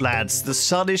here, lads. The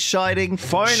sun is shining.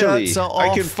 Finally, shirts are off. I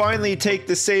can finally take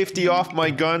the safety off my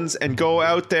guns and go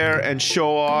out there and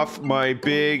show off my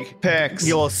big pecs.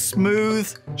 Your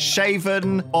smooth,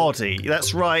 shaven body.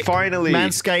 That's right. Finally.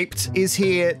 Manscaped is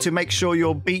here to make sure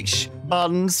your beach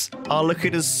buns are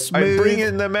looking as smooth. I'm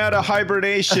bringing them out of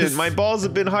hibernation. My balls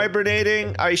have been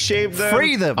hibernating. I shaved them.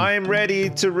 Free them. I am ready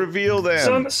to reveal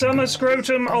them. Summer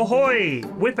scrotum ahoy!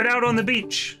 Whip it out on the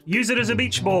beach. Use it as a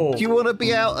beach ball. You want to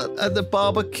be out at the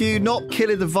barbecue, not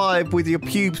killing the vibe with your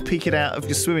pubes peeking out of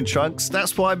your swimming trunks.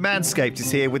 That's why Manscaped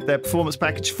is here with their Performance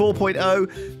Package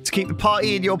 4.0 to keep the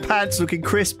party in your pants looking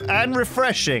crisp and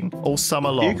refreshing all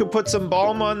summer long. You could put some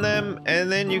balm on them,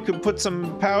 and then you could put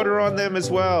some powder on them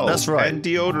as well. That's right. And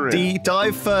deodorant.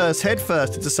 Dive head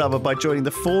first into summer by joining the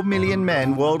 4 million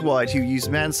men worldwide who use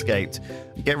Manscaped.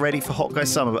 Get ready for Hot Guy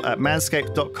Summer at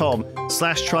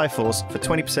manscaped.com/Triforce for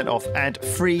 20% off and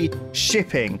free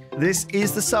shipping. This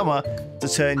is the summer to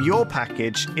turn your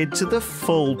package into the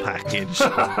full package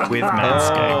with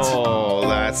Manscaped. Oh,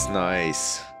 that's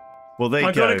nice. Well, there you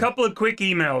I go. got a couple of quick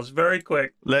emails, very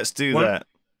quick. Let's do that.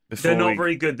 They're not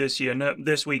very good this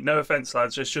week. No offense,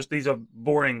 lads. It's just these are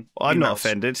boring. I'm emails. not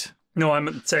offended. No,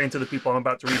 I'm saying to the people I'm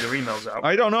about to read their emails out.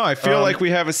 I don't know. I feel like we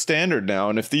have a standard now,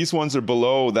 and if these ones are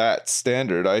below that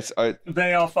standard,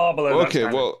 they are far below. that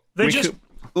standard. Well, they just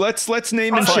let's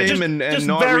name and shame and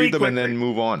not read them and then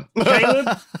move on.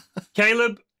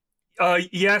 Caleb.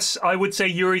 Yes, I would say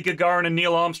Yuri Gagarin and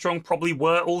Neil Armstrong probably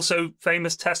were also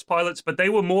famous test pilots, but they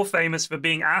were more famous for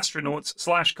being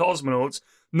astronauts/cosmonauts,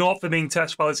 not for being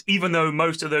test pilots, even though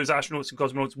most of those astronauts and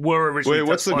cosmonauts were originally Wait,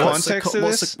 what's test the pilots. context of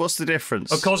this? What's the difference?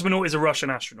 A cosmonaut is a Russian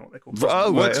astronaut. They're called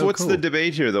cosmonauts. What's cool. the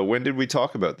debate here, though? When did we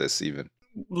talk about this, even?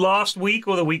 Last week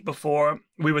or the week before,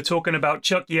 we were talking about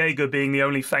Chuck Yeager being the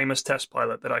only famous test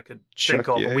pilot that I could think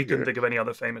of, and we couldn't think of any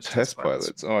other famous test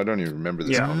pilots. Oh, I don't even remember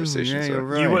this conversation. Yeah,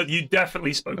 you're sorry. right. You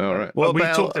definitely spoke All about right. it. What We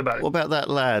about, talked about it. What about that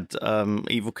lad,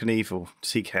 Evil Knievel?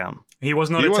 Does he count? He was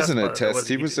not. He a wasn't test a pilot, test.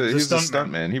 He was a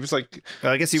stuntman. He was like,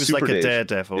 I guess he was Super like a Dave.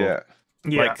 daredevil. yeah.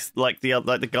 Yeah. Like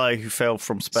the guy who fell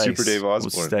from space. Super Dave What's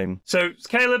Osborne. his name? So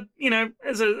Caleb,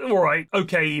 it's a all right,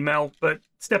 okay email, but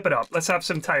step it up. Let's have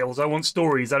some tales. I want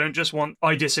stories. I don't just want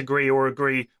I disagree or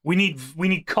agree. We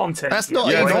need content. That's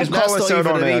not Yeah, even. don't call That's us not out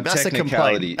even on an a email. That's a complaint.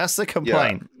 technicality. That's the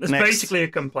complaint. It's Next. basically a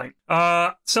complaint.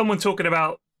 Someone talking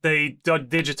about they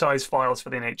digitized files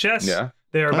for the NHS. Yeah.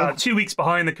 They're about 2 weeks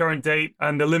behind the current date,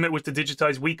 and the limit was to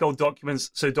digitize week-old documents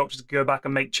so doctors could go back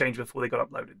and make change before they got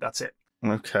uploaded. That's it.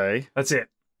 Okay. That's it.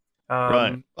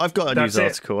 Right. I've got a news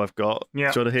article. I've got.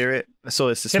 Yeah. Do you want to hear it? I saw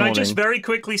this Can morning. I just very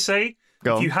quickly say,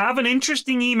 Go if on. you have an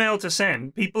interesting email to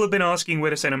send, people have been asking where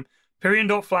to send them.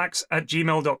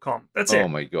 Pyrion.flax@gmail.com. That's it. Oh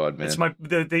my god, man! It's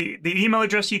the email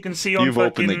address you can see on. You've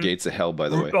opened the gates of hell, by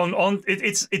the way.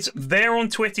 It's there on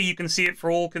Twitter. You can see it for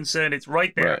all concerned. It's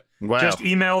right there. Right. Wow. Just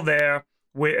email there.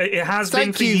 It has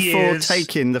been Thank for you years. for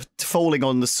taking the falling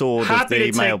on the sword of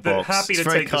the mailbox. Happy to it's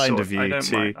very take kind the of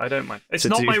sword. you I don't mind. It's to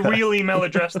not do my that. real email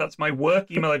address. That's my work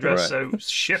email address. Right. So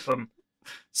ship them.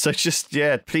 So just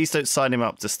please don't sign him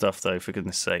up to stuff though, for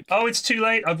goodness sake. Oh, it's too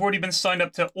late. I've already been signed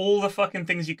up to all the fucking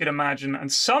things you could imagine.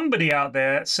 And somebody out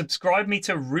there subscribed me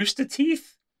to Rooster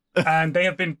Teeth. And they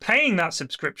have been paying that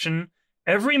subscription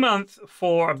every month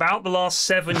for about the last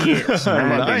 7 years.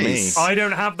 Nice. I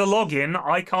don't have the login.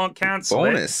 I can't cancel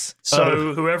Bonus. it.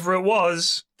 So whoever it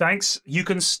was, thanks. You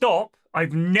can stop.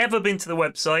 I've never been to the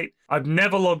website. I've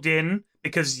never logged in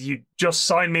because you just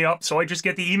signed me up. So I just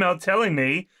get the email telling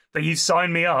me that you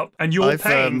signed me up and you're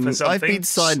paying for something. I've been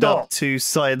signed up to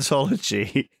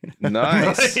Scientology.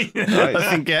 Nice. I've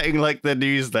Nice. been getting like the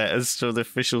newsletters from the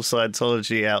official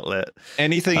Scientology outlet.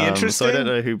 Anything interesting? So I don't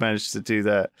know who managed to do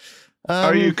that.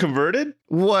 Are you converted?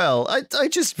 Well, I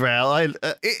just browse.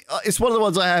 It's one of the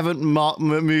ones I haven't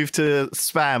moved to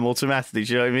spam automatically.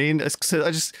 Do you know what I mean?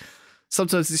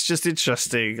 Sometimes it's just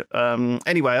interesting.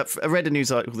 Anyway, I read a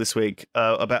news article this week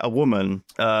about a woman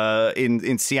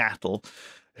in Seattle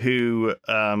who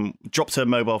dropped her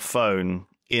mobile phone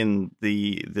in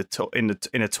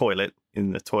a toilet.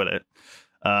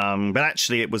 But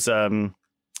actually, it was one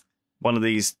of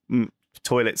these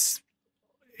toilets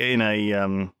in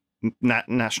a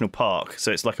national park,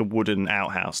 so it's like a wooden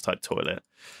outhouse type toilet.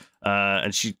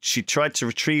 And she tried to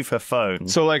retrieve her phone.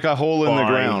 So like a hole in the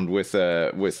ground with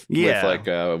like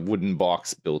a wooden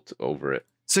box built over it.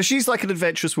 So she's like an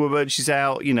adventurous woman. She's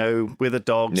out, with her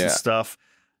dogs and stuff.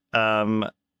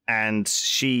 And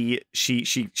she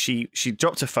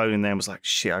dropped her phone in there and was like,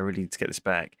 shit, I really need to get this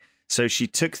back. So she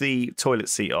took the toilet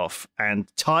seat off and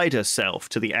tied herself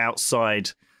to the outside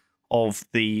of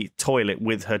the toilet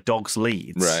with her dog's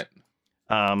leads. Right.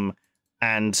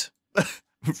 And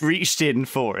reached in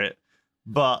for it,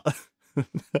 but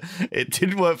it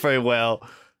didn't work very well.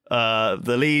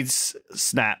 The leads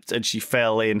snapped and she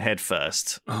fell in head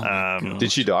first.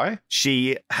 Did she die?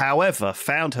 She, however,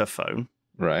 found her phone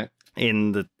Right.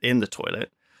 in the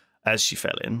toilet as she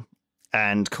fell in,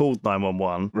 and called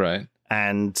 911. Right.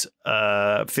 And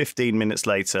 15 minutes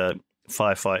later,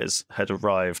 firefighters had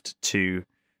arrived to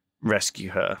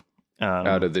rescue her.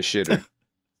 Out of the shitter.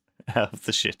 Out of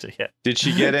the shitter, yeah. Did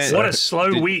she get any? What a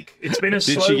slow week. It's been a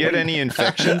slow week. Did she get any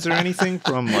infections or anything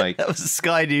from like... That was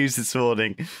Sky News this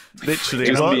morning. Literally.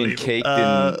 Just being caked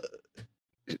in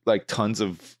like tons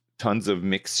of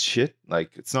mixed shit.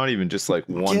 Like it's not even just like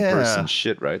one person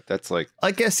shit, right? That's like...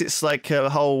 I guess it's like a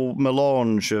whole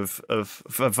melange of a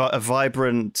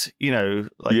vibrant, you know,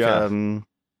 like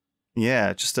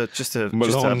just a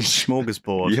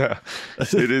smorgasbord. Yeah,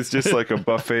 it is just like a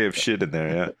buffet of shit in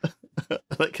there. Yeah,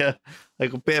 like a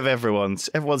bit of everyone's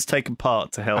taken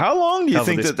part to help. How long do you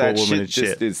think that shit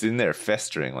just is in there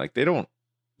festering? Like they don't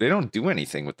do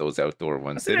anything with those outdoor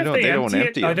ones. They don't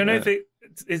empty. I don't know if it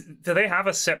do they have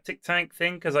a septic tank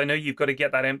thing? Because I know you've got to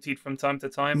get that emptied from time to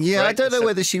time. Yeah, right? I don't know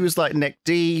whether she was like neck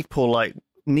deep or like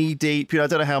knee deep. You know, I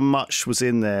don't know how much was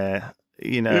in there.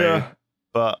 You know,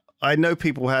 but I know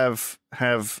people have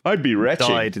I'd be retching.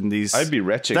 Died in these. I'd be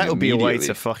retching. That would be a way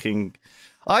to fucking.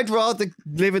 I'd rather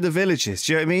live in the villages.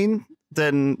 Do you know what I mean?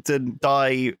 Than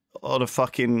die on a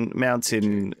fucking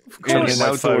mountain. In an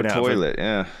outdoor toilet.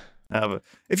 Yeah.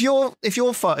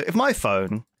 If my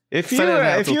phone. If you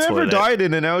ever died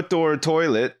in an outdoor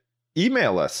toilet,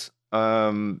 email us.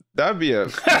 That'd be a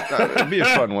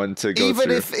fun one to go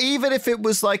through. Even if it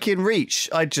was like in reach,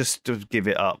 I'd just give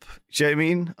it up. Do you know what I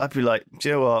mean? I'd be like, do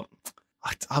you know what?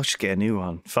 I'll just get a new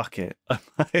one. Fuck it.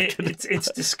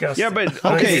 It's disgusting. Yeah, but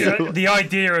okay. The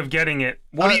idea of getting it,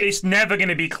 it's never going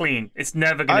to be clean. It's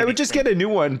never going to be I would just get a new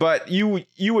one, but you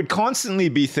would constantly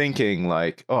be thinking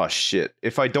like, oh shit,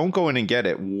 if I don't go in and get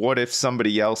it, what if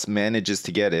somebody else manages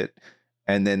to get it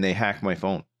and then they hack my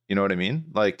phone? You know what I mean?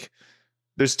 Like,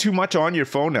 there's too much on your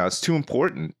phone now. It's too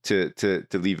important to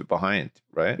leave it behind,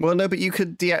 right? Well, no, but you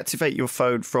could deactivate your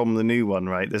phone from the new one,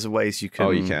 right? There's ways you can.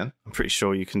 Oh, you can? I'm pretty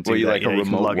sure you can do that. Like a remote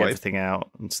you can log wipe? everything out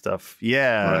and stuff.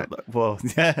 Yeah. Right. Well,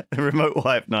 yeah, a remote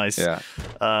wipe, nice. Yeah.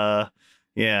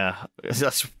 Yeah.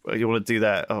 That's you want to do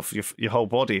that off your whole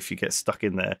body if you get stuck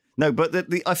in there. No, but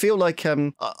I feel like I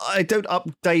don't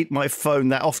update my phone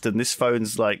that often. This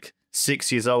phone's like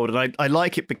 6 years old, and I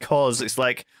like it because it's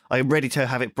like I'm ready to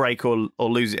have it break or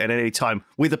lose it at any time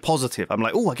with a positive. I'm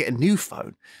like, oh, I get a new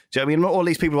phone. Do you know what I mean? Not all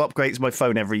these people who upgrades my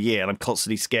phone every year, and I'm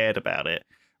constantly scared about it.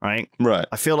 Right.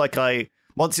 I feel like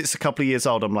once it's a couple of years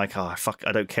old, I'm like, oh fuck,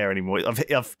 I don't care anymore.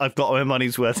 I've got my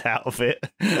money's worth out of it.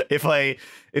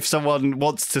 If someone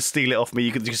wants to steal it off me,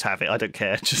 you can just have it. I don't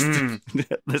care. Just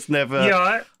there's never.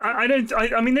 Yeah, I don't.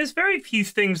 I mean, there's very few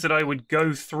things that I would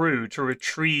go through to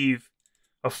retrieve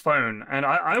a phone, and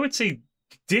I would say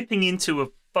dipping into a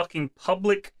fucking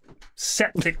public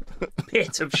septic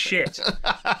pit of shit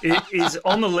is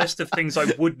on the list of things I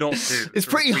would not do. It's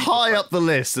pretty high up the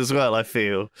list as well, I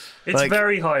feel. It's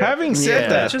very high up. Having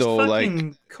said that, though,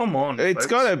 fucking, come on, it's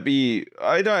gotta be.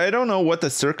 I don't know what the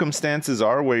circumstances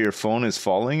are where your phone is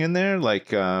falling in there. Well,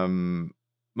 I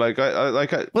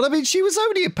mean, she was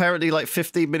only apparently like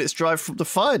 15 minutes drive from the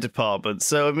fire department,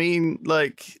 so I mean,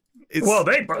 like. Well,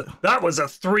 that was a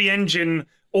 3-engine,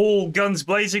 all guns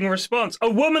blazing response. A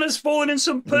woman has fallen in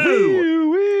some poo. Wee,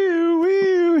 wee,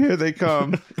 wee. Here they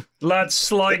come. Lads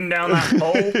sliding down that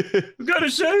hole. We gotta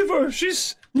save her.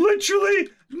 She's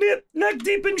literally neck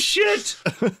deep in shit.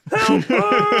 Help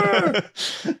her.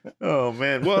 Oh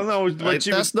man. Well, no, but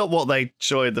that's not what they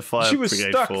joined the fire. She was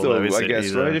brigade stuck for, though. I guess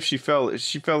either. Right. If she fell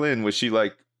in, was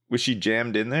she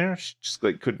jammed in there? She just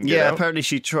like couldn't get out? Yeah, apparently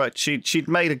she tried. She'd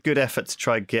made a good effort to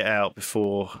try and get out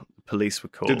before the police were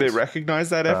called. Did they recognize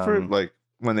that effort? Like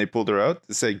when they pulled her out?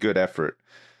 They say good effort.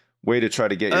 Way to try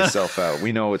to get yourself out.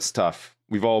 We know it's tough.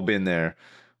 We've all been there.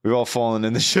 We've all fallen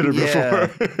in the shitter before.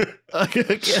 I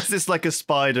guess it's like a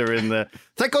spider in there.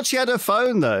 Thank God she had her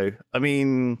phone though. I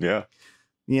mean, yeah.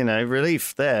 You know,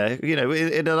 relief there. You know,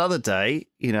 in another day,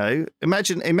 you know,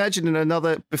 imagine in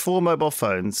another, before mobile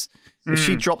phones, if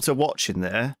she dropped a watch in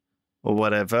there or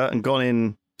whatever and gone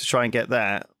in to try and get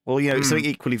that, well, you know, something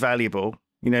equally valuable,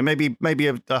 you know, maybe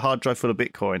a hard drive full of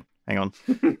Bitcoin. Hang on.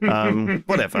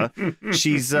 Whatever.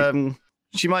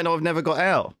 She might not have never got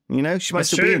out, you know, she might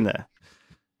still be in there,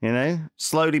 you know,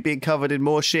 slowly being covered in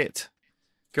more shit.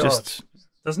 God,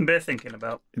 doesn't bear thinking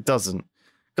about. It doesn't.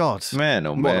 God. Man,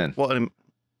 oh man. What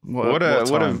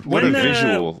a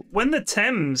visual. When the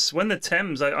Thames,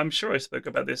 I'm sure I spoke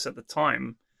about this at the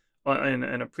time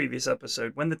in a previous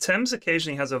episode. When the Thames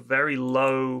occasionally has a very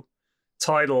low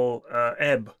tidal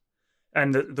ebb,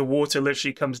 and the water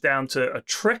literally comes down to a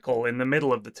trickle in the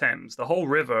middle of the Thames, the whole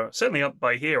river, certainly up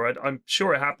by here, I'm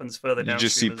sure it happens further down. You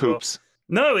just see poops.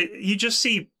 No, you just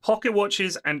see pocket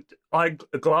watches and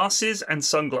glasses and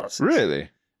sunglasses. Really?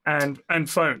 And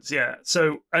phones, yeah.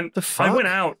 So, and the fuck? I went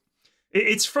out.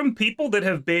 It's from people that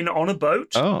have been on a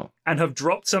boat and have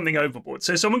dropped something overboard.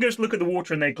 So someone goes to look at the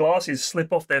water and their glasses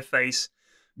slip off their face,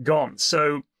 gone.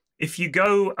 So if you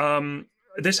go,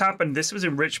 this was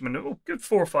in Richmond, good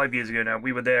 4 or 5 years ago now.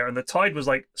 We were there and the tide was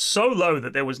like so low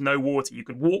that there was no water. You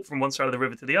could walk from one side of the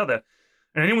river to the other.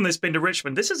 And anyone that's been to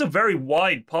Richmond, this is a very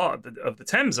wide part of the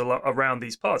Thames around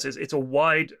these parts. It's a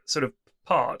wide sort of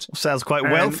part. Sounds quite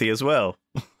wealthy as well.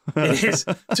 It is.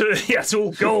 It's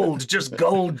all gold, just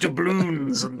gold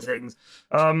doubloons and things.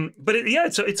 But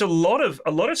it's a lot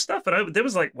of stuff. And there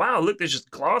was like, wow, look, there's just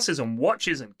glasses and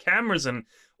watches and cameras and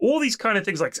all these kind of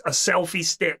things, like a selfie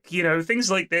stick,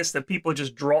 things like this that people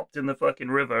just dropped in the fucking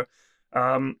river.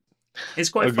 It's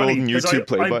quite funny. A golden YouTube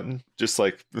play button, just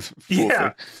like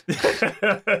yeah.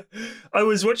 I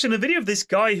was watching a video of this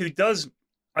guy who does.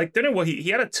 I don't know what he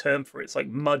had a term for it. It's like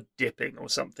mud dipping or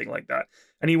something like that.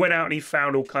 And he went out and he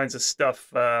found all kinds of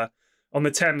stuff on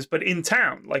the Thames, but in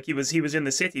town. Like he was in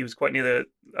the city. He was quite near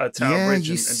the town bridge.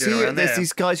 You see it. There's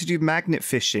these guys who do magnet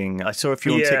fishing. I saw a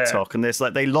few on TikTok, and there's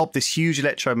like they lob this huge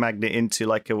electromagnet into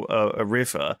like a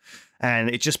river.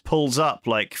 And it just pulls up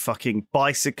like fucking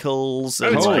bicycles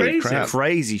and like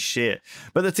crazy shit.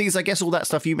 But the thing is, I guess all that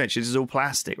stuff you mentioned is all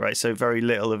plastic, right? So very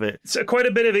little of it. So quite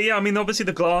a bit of it, yeah. I mean, obviously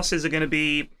the glasses are going to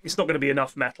be, it's not going to be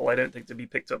enough metal, I don't think, to be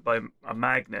picked up by a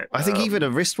magnet. I think even a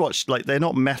wristwatch, like they're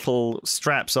not metal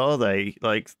straps, are they?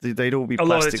 Like they'd all be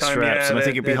plastic straps. And I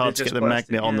think it'd be hard to get the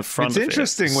magnet on the front of it. It's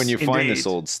interesting when you find this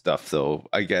old stuff, though,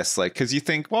 I guess, like, because you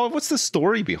think, well, what's the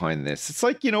story behind this? It's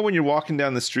like, when you're walking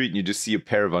down the street and you just see a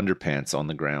pair of underpants on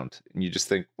the ground and you just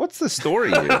think, what's the story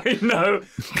here? I know.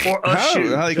 Or a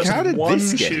shoe. How did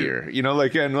this get here?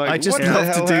 I just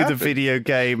love to do the video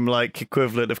game like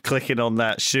equivalent of clicking on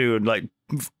that shoe and like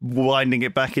winding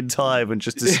it back in time and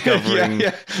just discovering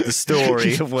the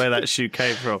story of where that shoe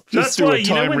came from. That's why,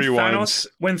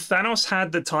 when Thanos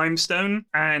had the time stone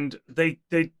and they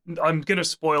I'm gonna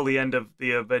spoil the end of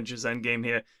the Avengers Endgame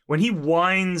here. When he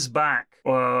winds back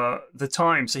the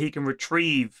time so he can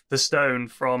retrieve the stone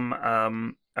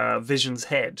from Vision's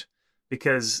head,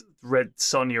 because Red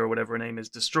Sonja or whatever her name is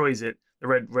destroys it, the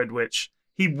Red Witch.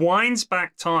 He winds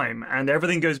back time and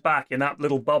everything goes back in that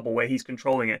little bubble where he's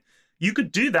controlling it. You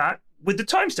could do that with the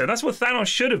time stone. That's what Thanos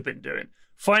should have been doing.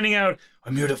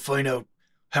 I'm here to find out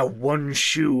how one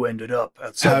shoe ended up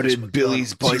outside. How did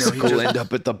Billy's bicycle end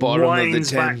up at the bottom of the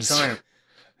Thames?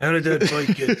 How did that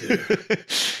bike get there?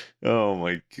 Oh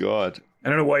my god. I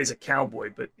don't know why he's a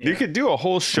cowboy, but you could do a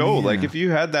whole show. Like if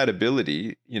you had that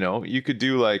ability, you could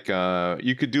do like a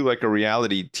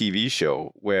reality TV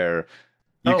show where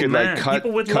you could like cut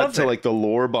to like the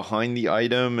lore behind the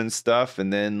item and stuff,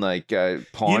 and then like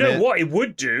pawn it. What it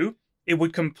would do? It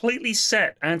would completely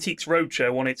set Antiques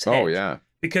Roadshow on its head. Oh yeah,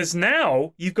 because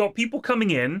now you've got people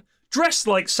coming in dressed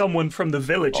like someone from the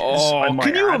Villages. Oh,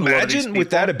 can you imagine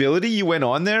with that ability? You went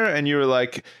on there and you were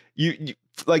like, you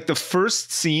like the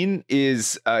first scene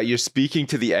is you're speaking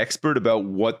to the expert about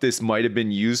what this might have been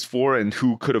used for and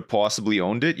who could have possibly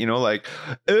owned it. Like,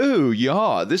 oh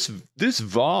yeah, this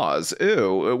vase,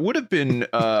 it would have been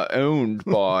owned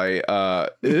by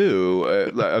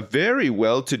a very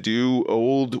well-to-do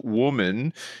old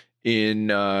woman in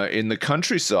the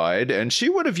countryside, and she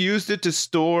would have used it to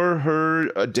store her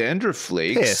dandruff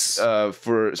flakes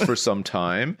for some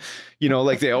time.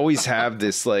 Like they always have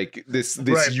this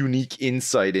unique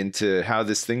insight into how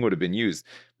this thing would have been used.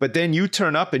 But then you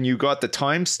turn up and you got the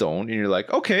time stone and you're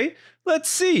like, okay, let's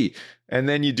see. And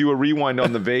then you do a rewind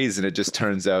on the vase and it just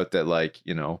turns out that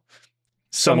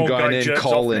some guy named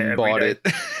Colin bought it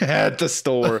at the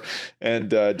store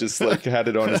and just like had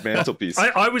it on his mantelpiece.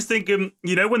 I was thinking,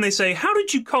 when they say, how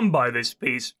did you come by this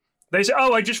piece? They say,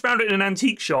 oh, I just found it in an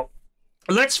antique shop.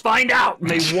 Let's find out.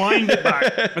 And they wind it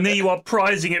back. And then you are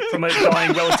prizing it from a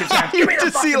dying relative's hand. You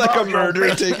just see like a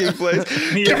murder taking place.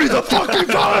 Give me the fucking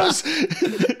vase!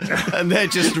 And they're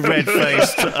just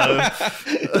red-faced.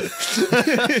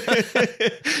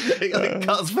 It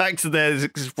cuts back to their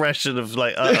expression of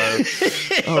like, oh,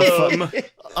 fuck.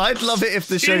 I'd love it if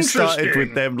the show started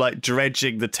with them like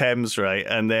dredging the Thames, right,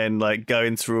 and then like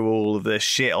going through all of the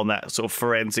shit on that sort of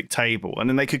forensic table, and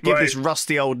then they could give this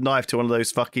rusty old knife to one of those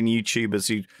fucking YouTubers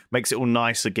who makes it all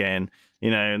nice again,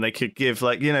 and they could give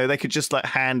they could just like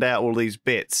hand out all these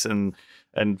bits and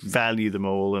value them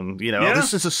all, and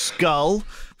this is a skull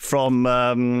from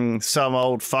some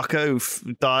old fucker who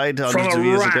died hundreds of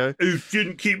years ago, who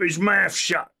didn't keep his mouth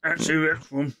shut. That's who it's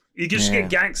from. You just get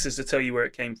gangsters to tell you where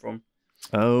it came from.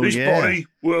 Oh, this yeah. body,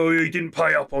 well, he didn't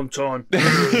pay up on time. He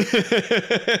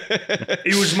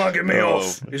was mugging me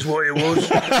off, is what it was.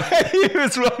 He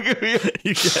was mugging me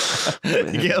off.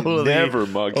 You get all of Never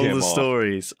mug all him the off.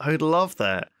 stories. I would love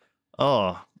that.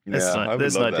 Oh, there's I would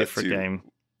there's love no that different too. game.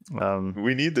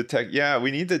 We need the tech. Yeah,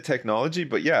 we need the technology,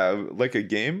 but yeah, like a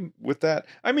game with that.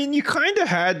 I mean, you kind of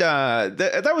had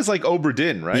that was like Obra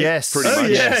Dinn, right? Yes. pretty Oh,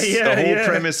 much. yeah, The whole yeah.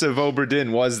 premise of Obra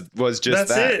Dinn was just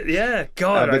That's that. it, yeah.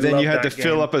 God, But then I you love had to that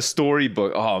fill game. up a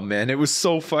storybook. Oh man, it was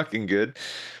so fucking good.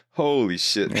 Holy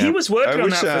shit! He was working I on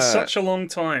wish, that for such a long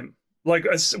time. Like,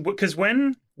 because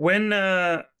when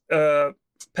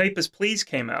Papers, Please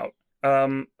came out,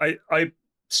 I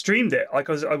streamed it. Like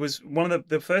I was one of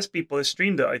the first people that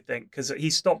streamed it, I think, because he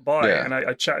stopped by and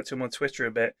I chatted to him on Twitter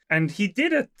a bit. And he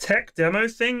did a tech demo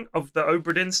thing of the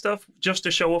Obra Dinn stuff just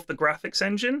to show off the graphics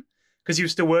engine, because he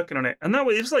was still working on it. And it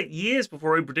was like years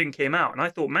before Obra Dinn came out. And I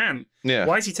thought, man,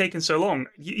 why is he taking so long?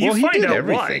 You he find did out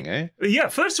everything, why. eh? Yeah,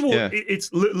 first of all,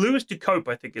 it's Louis Ducope,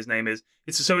 I think his name is.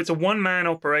 It's a one-man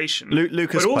operation.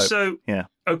 Lucas but Pope. also, yeah.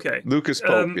 Okay. Lucas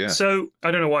Pope, yeah. So,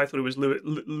 I don't know why I thought it was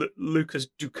Lucas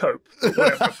Ducope, or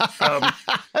whatever. I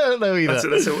don't know either.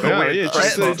 That's a weird...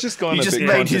 It's just gone a bit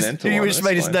continental. You just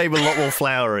made his name a lot more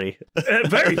flowery.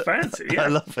 Very fancy, yeah. I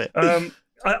love it.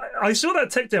 I saw that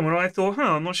tech demo and I thought,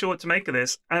 I'm not sure what to make of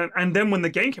this. And then when the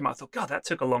game came out, I thought, God, that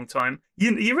took a long time.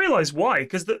 You realize why?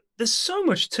 Because there's so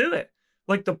much to it.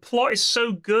 Like, the plot is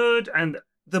so good, and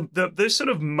there's sort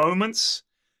of moments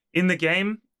in the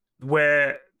game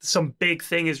where some big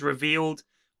thing is revealed.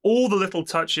 All the little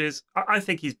touches. I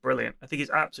think he's brilliant. I think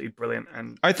he's absolutely brilliant.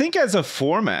 And I think as a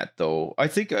format, though, I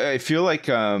feel like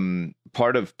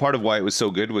part of why it was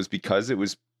so good was because it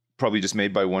was probably just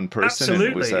made by one person.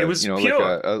 Absolutely, and it was pure.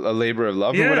 like a labor of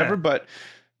love or whatever. But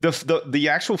the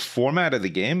actual format of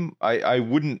the game, I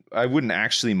wouldn't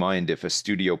actually mind if a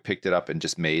studio picked it up and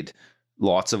just made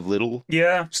lots of little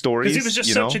stories. Because it was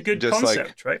just such a good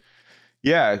concept, right?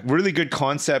 Yeah, really good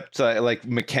concept, like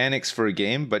mechanics for a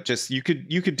game, but just you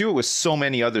could do it with so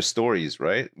many other stories,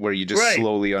 right? Where you just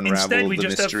slowly unravel Instead, we the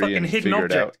just have mystery fucking and hidden figure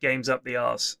it out. object games up the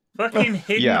arse. Fucking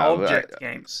hidden object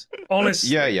games.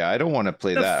 Honestly. Yeah. I don't want to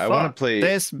play that. I want to play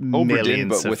Obra Dinn,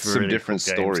 but with some different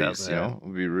stories. You know, it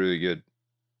would be really good.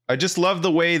 I just love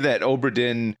the way that Obra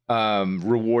Dinn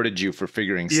rewarded you for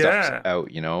figuring stuff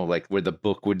out, you know, like where the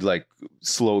book would like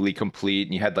slowly complete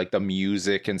and you had like the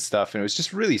music and stuff. And it was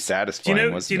just really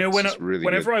satisfying.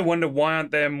 Whenever I wonder why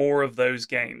aren't there more of those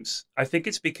games, I think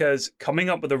it's because coming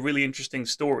up with a really interesting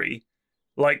story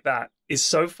like that is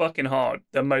so fucking hard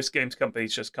that most games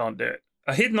companies just can't do it.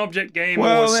 A hidden object game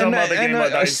or some other game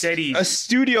like that is dead easy. A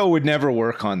studio would never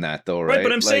work on that, though, right? Right,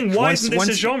 but I'm saying, why isn't this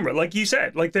a genre? Like you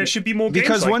said, like there should be more games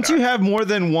because like once that. you have more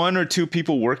than one or two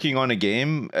people working on a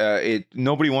game,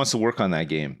 nobody wants to work on that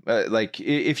game. Like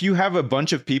if you have a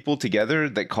bunch of people together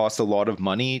that cost a lot of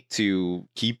money to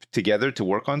keep together to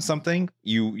work on something,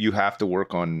 you have to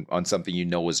work on something you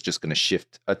know is just going to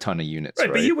shift a ton of units.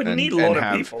 Right, but you would need a lot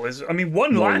of people.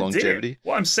 One lad did it.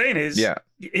 What I'm saying is,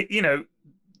 you know,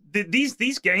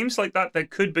 these games like that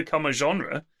could become a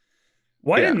genre.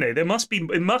 Why didn't they?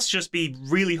 It must just be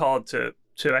really hard to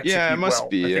execute. Yeah, it must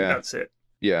be. I think that's it.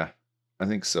 Yeah, I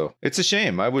think so. It's a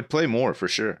shame. I would play more for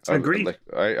sure. Agreed.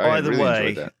 I By the really way,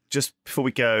 enjoyed that. just before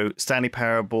we go, Stanley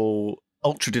Parable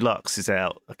Ultra Deluxe is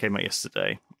out. I came out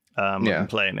yesterday. I've been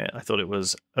playing it. I thought it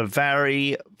was a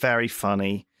very, very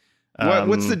funny.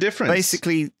 What's the difference?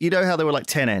 Basically, you know how there were like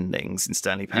 10 endings in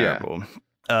Stanley Parable?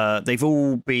 They've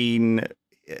all been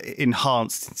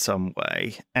enhanced in some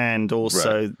way, and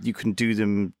also you can do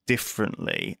them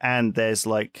differently, and there's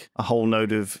like a whole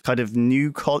load of kind of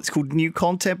it's called new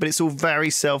content, but it's all very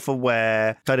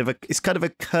self-aware, it's kind of a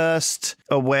cursed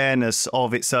awareness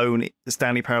of its own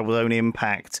Stanley Parable's own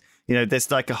impact. You know,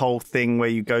 there's like a whole thing where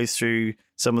you go through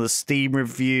some of the Steam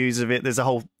reviews of it. There's the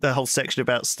whole section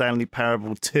about Stanley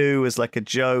Parable 2 as like a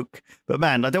joke. But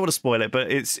man, I don't want to spoil it, but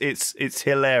it's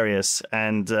hilarious,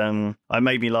 and I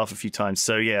made me laugh a few times.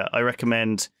 So yeah, I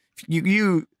recommend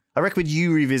you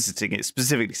revisiting it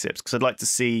specifically, Sips, because I'd like to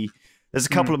see. There's a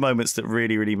couple of moments that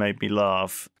really, really made me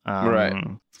laugh. I like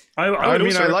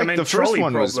the first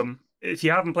one. If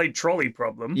you haven't played Trolley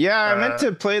Problem, I meant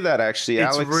to play that actually.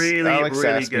 It's Alex really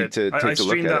asked me good. to take a look at it. I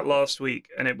streamed that last week,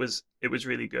 and it was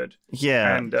really good.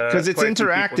 Yeah, because it's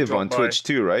interactive on Twitch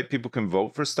too, right? People can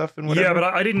vote for stuff and whatever. Yeah, but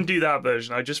I didn't do that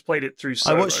version. I just played it through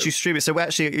solo. I watched you stream it. So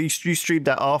actually, you streamed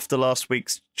that after last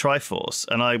week's Triforce,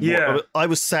 and I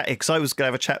was sat because I was going to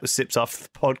have a chat with Sips after the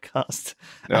podcast,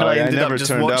 and I ended up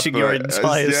just watching your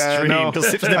entire stream.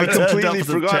 I completely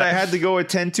forgot I had to go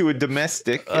attend to a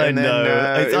domestic, and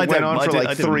then it went on for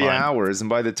like 3 hours. And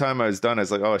by the time I was done, I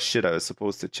was like, "Oh shit, I was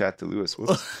supposed to chat to Lewis."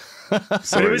 But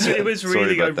it was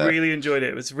really, I really enjoyed it.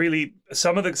 It was really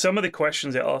some of the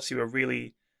questions it asked you are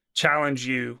really challenge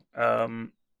you.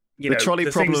 The Trolley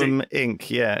Problem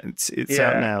Inc. Yeah, it's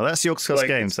out now. That's Yogscast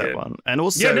Games, that one. And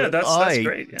also, that's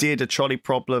great, did a Trolley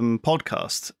Problem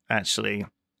podcast, actually,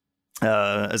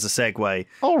 as a segue.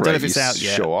 All right, I don't know if it's out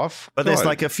yet. Show off. But there's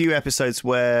like a few episodes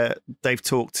where they've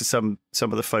talked to some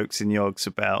of the folks in Yogs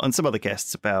about, and some other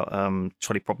guests about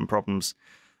Trolley Problem problems.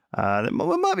 We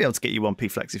might be able to get you one,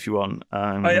 P-Flex, if you want.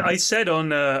 I said on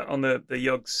the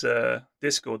Yogs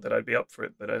Discord that I'd be up for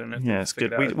it, but I don't know. Yeah, it's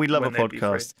good. We love a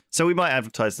podcast, so we might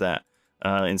advertise that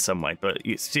in some way. But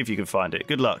see if you can find it.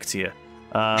 Good luck to you.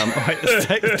 Right,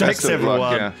 thanks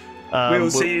everyone.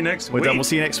 We'll see you next week. We're done. We'll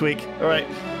see you next week. All right.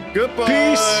 Goodbye.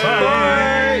 Peace.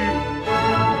 Bye.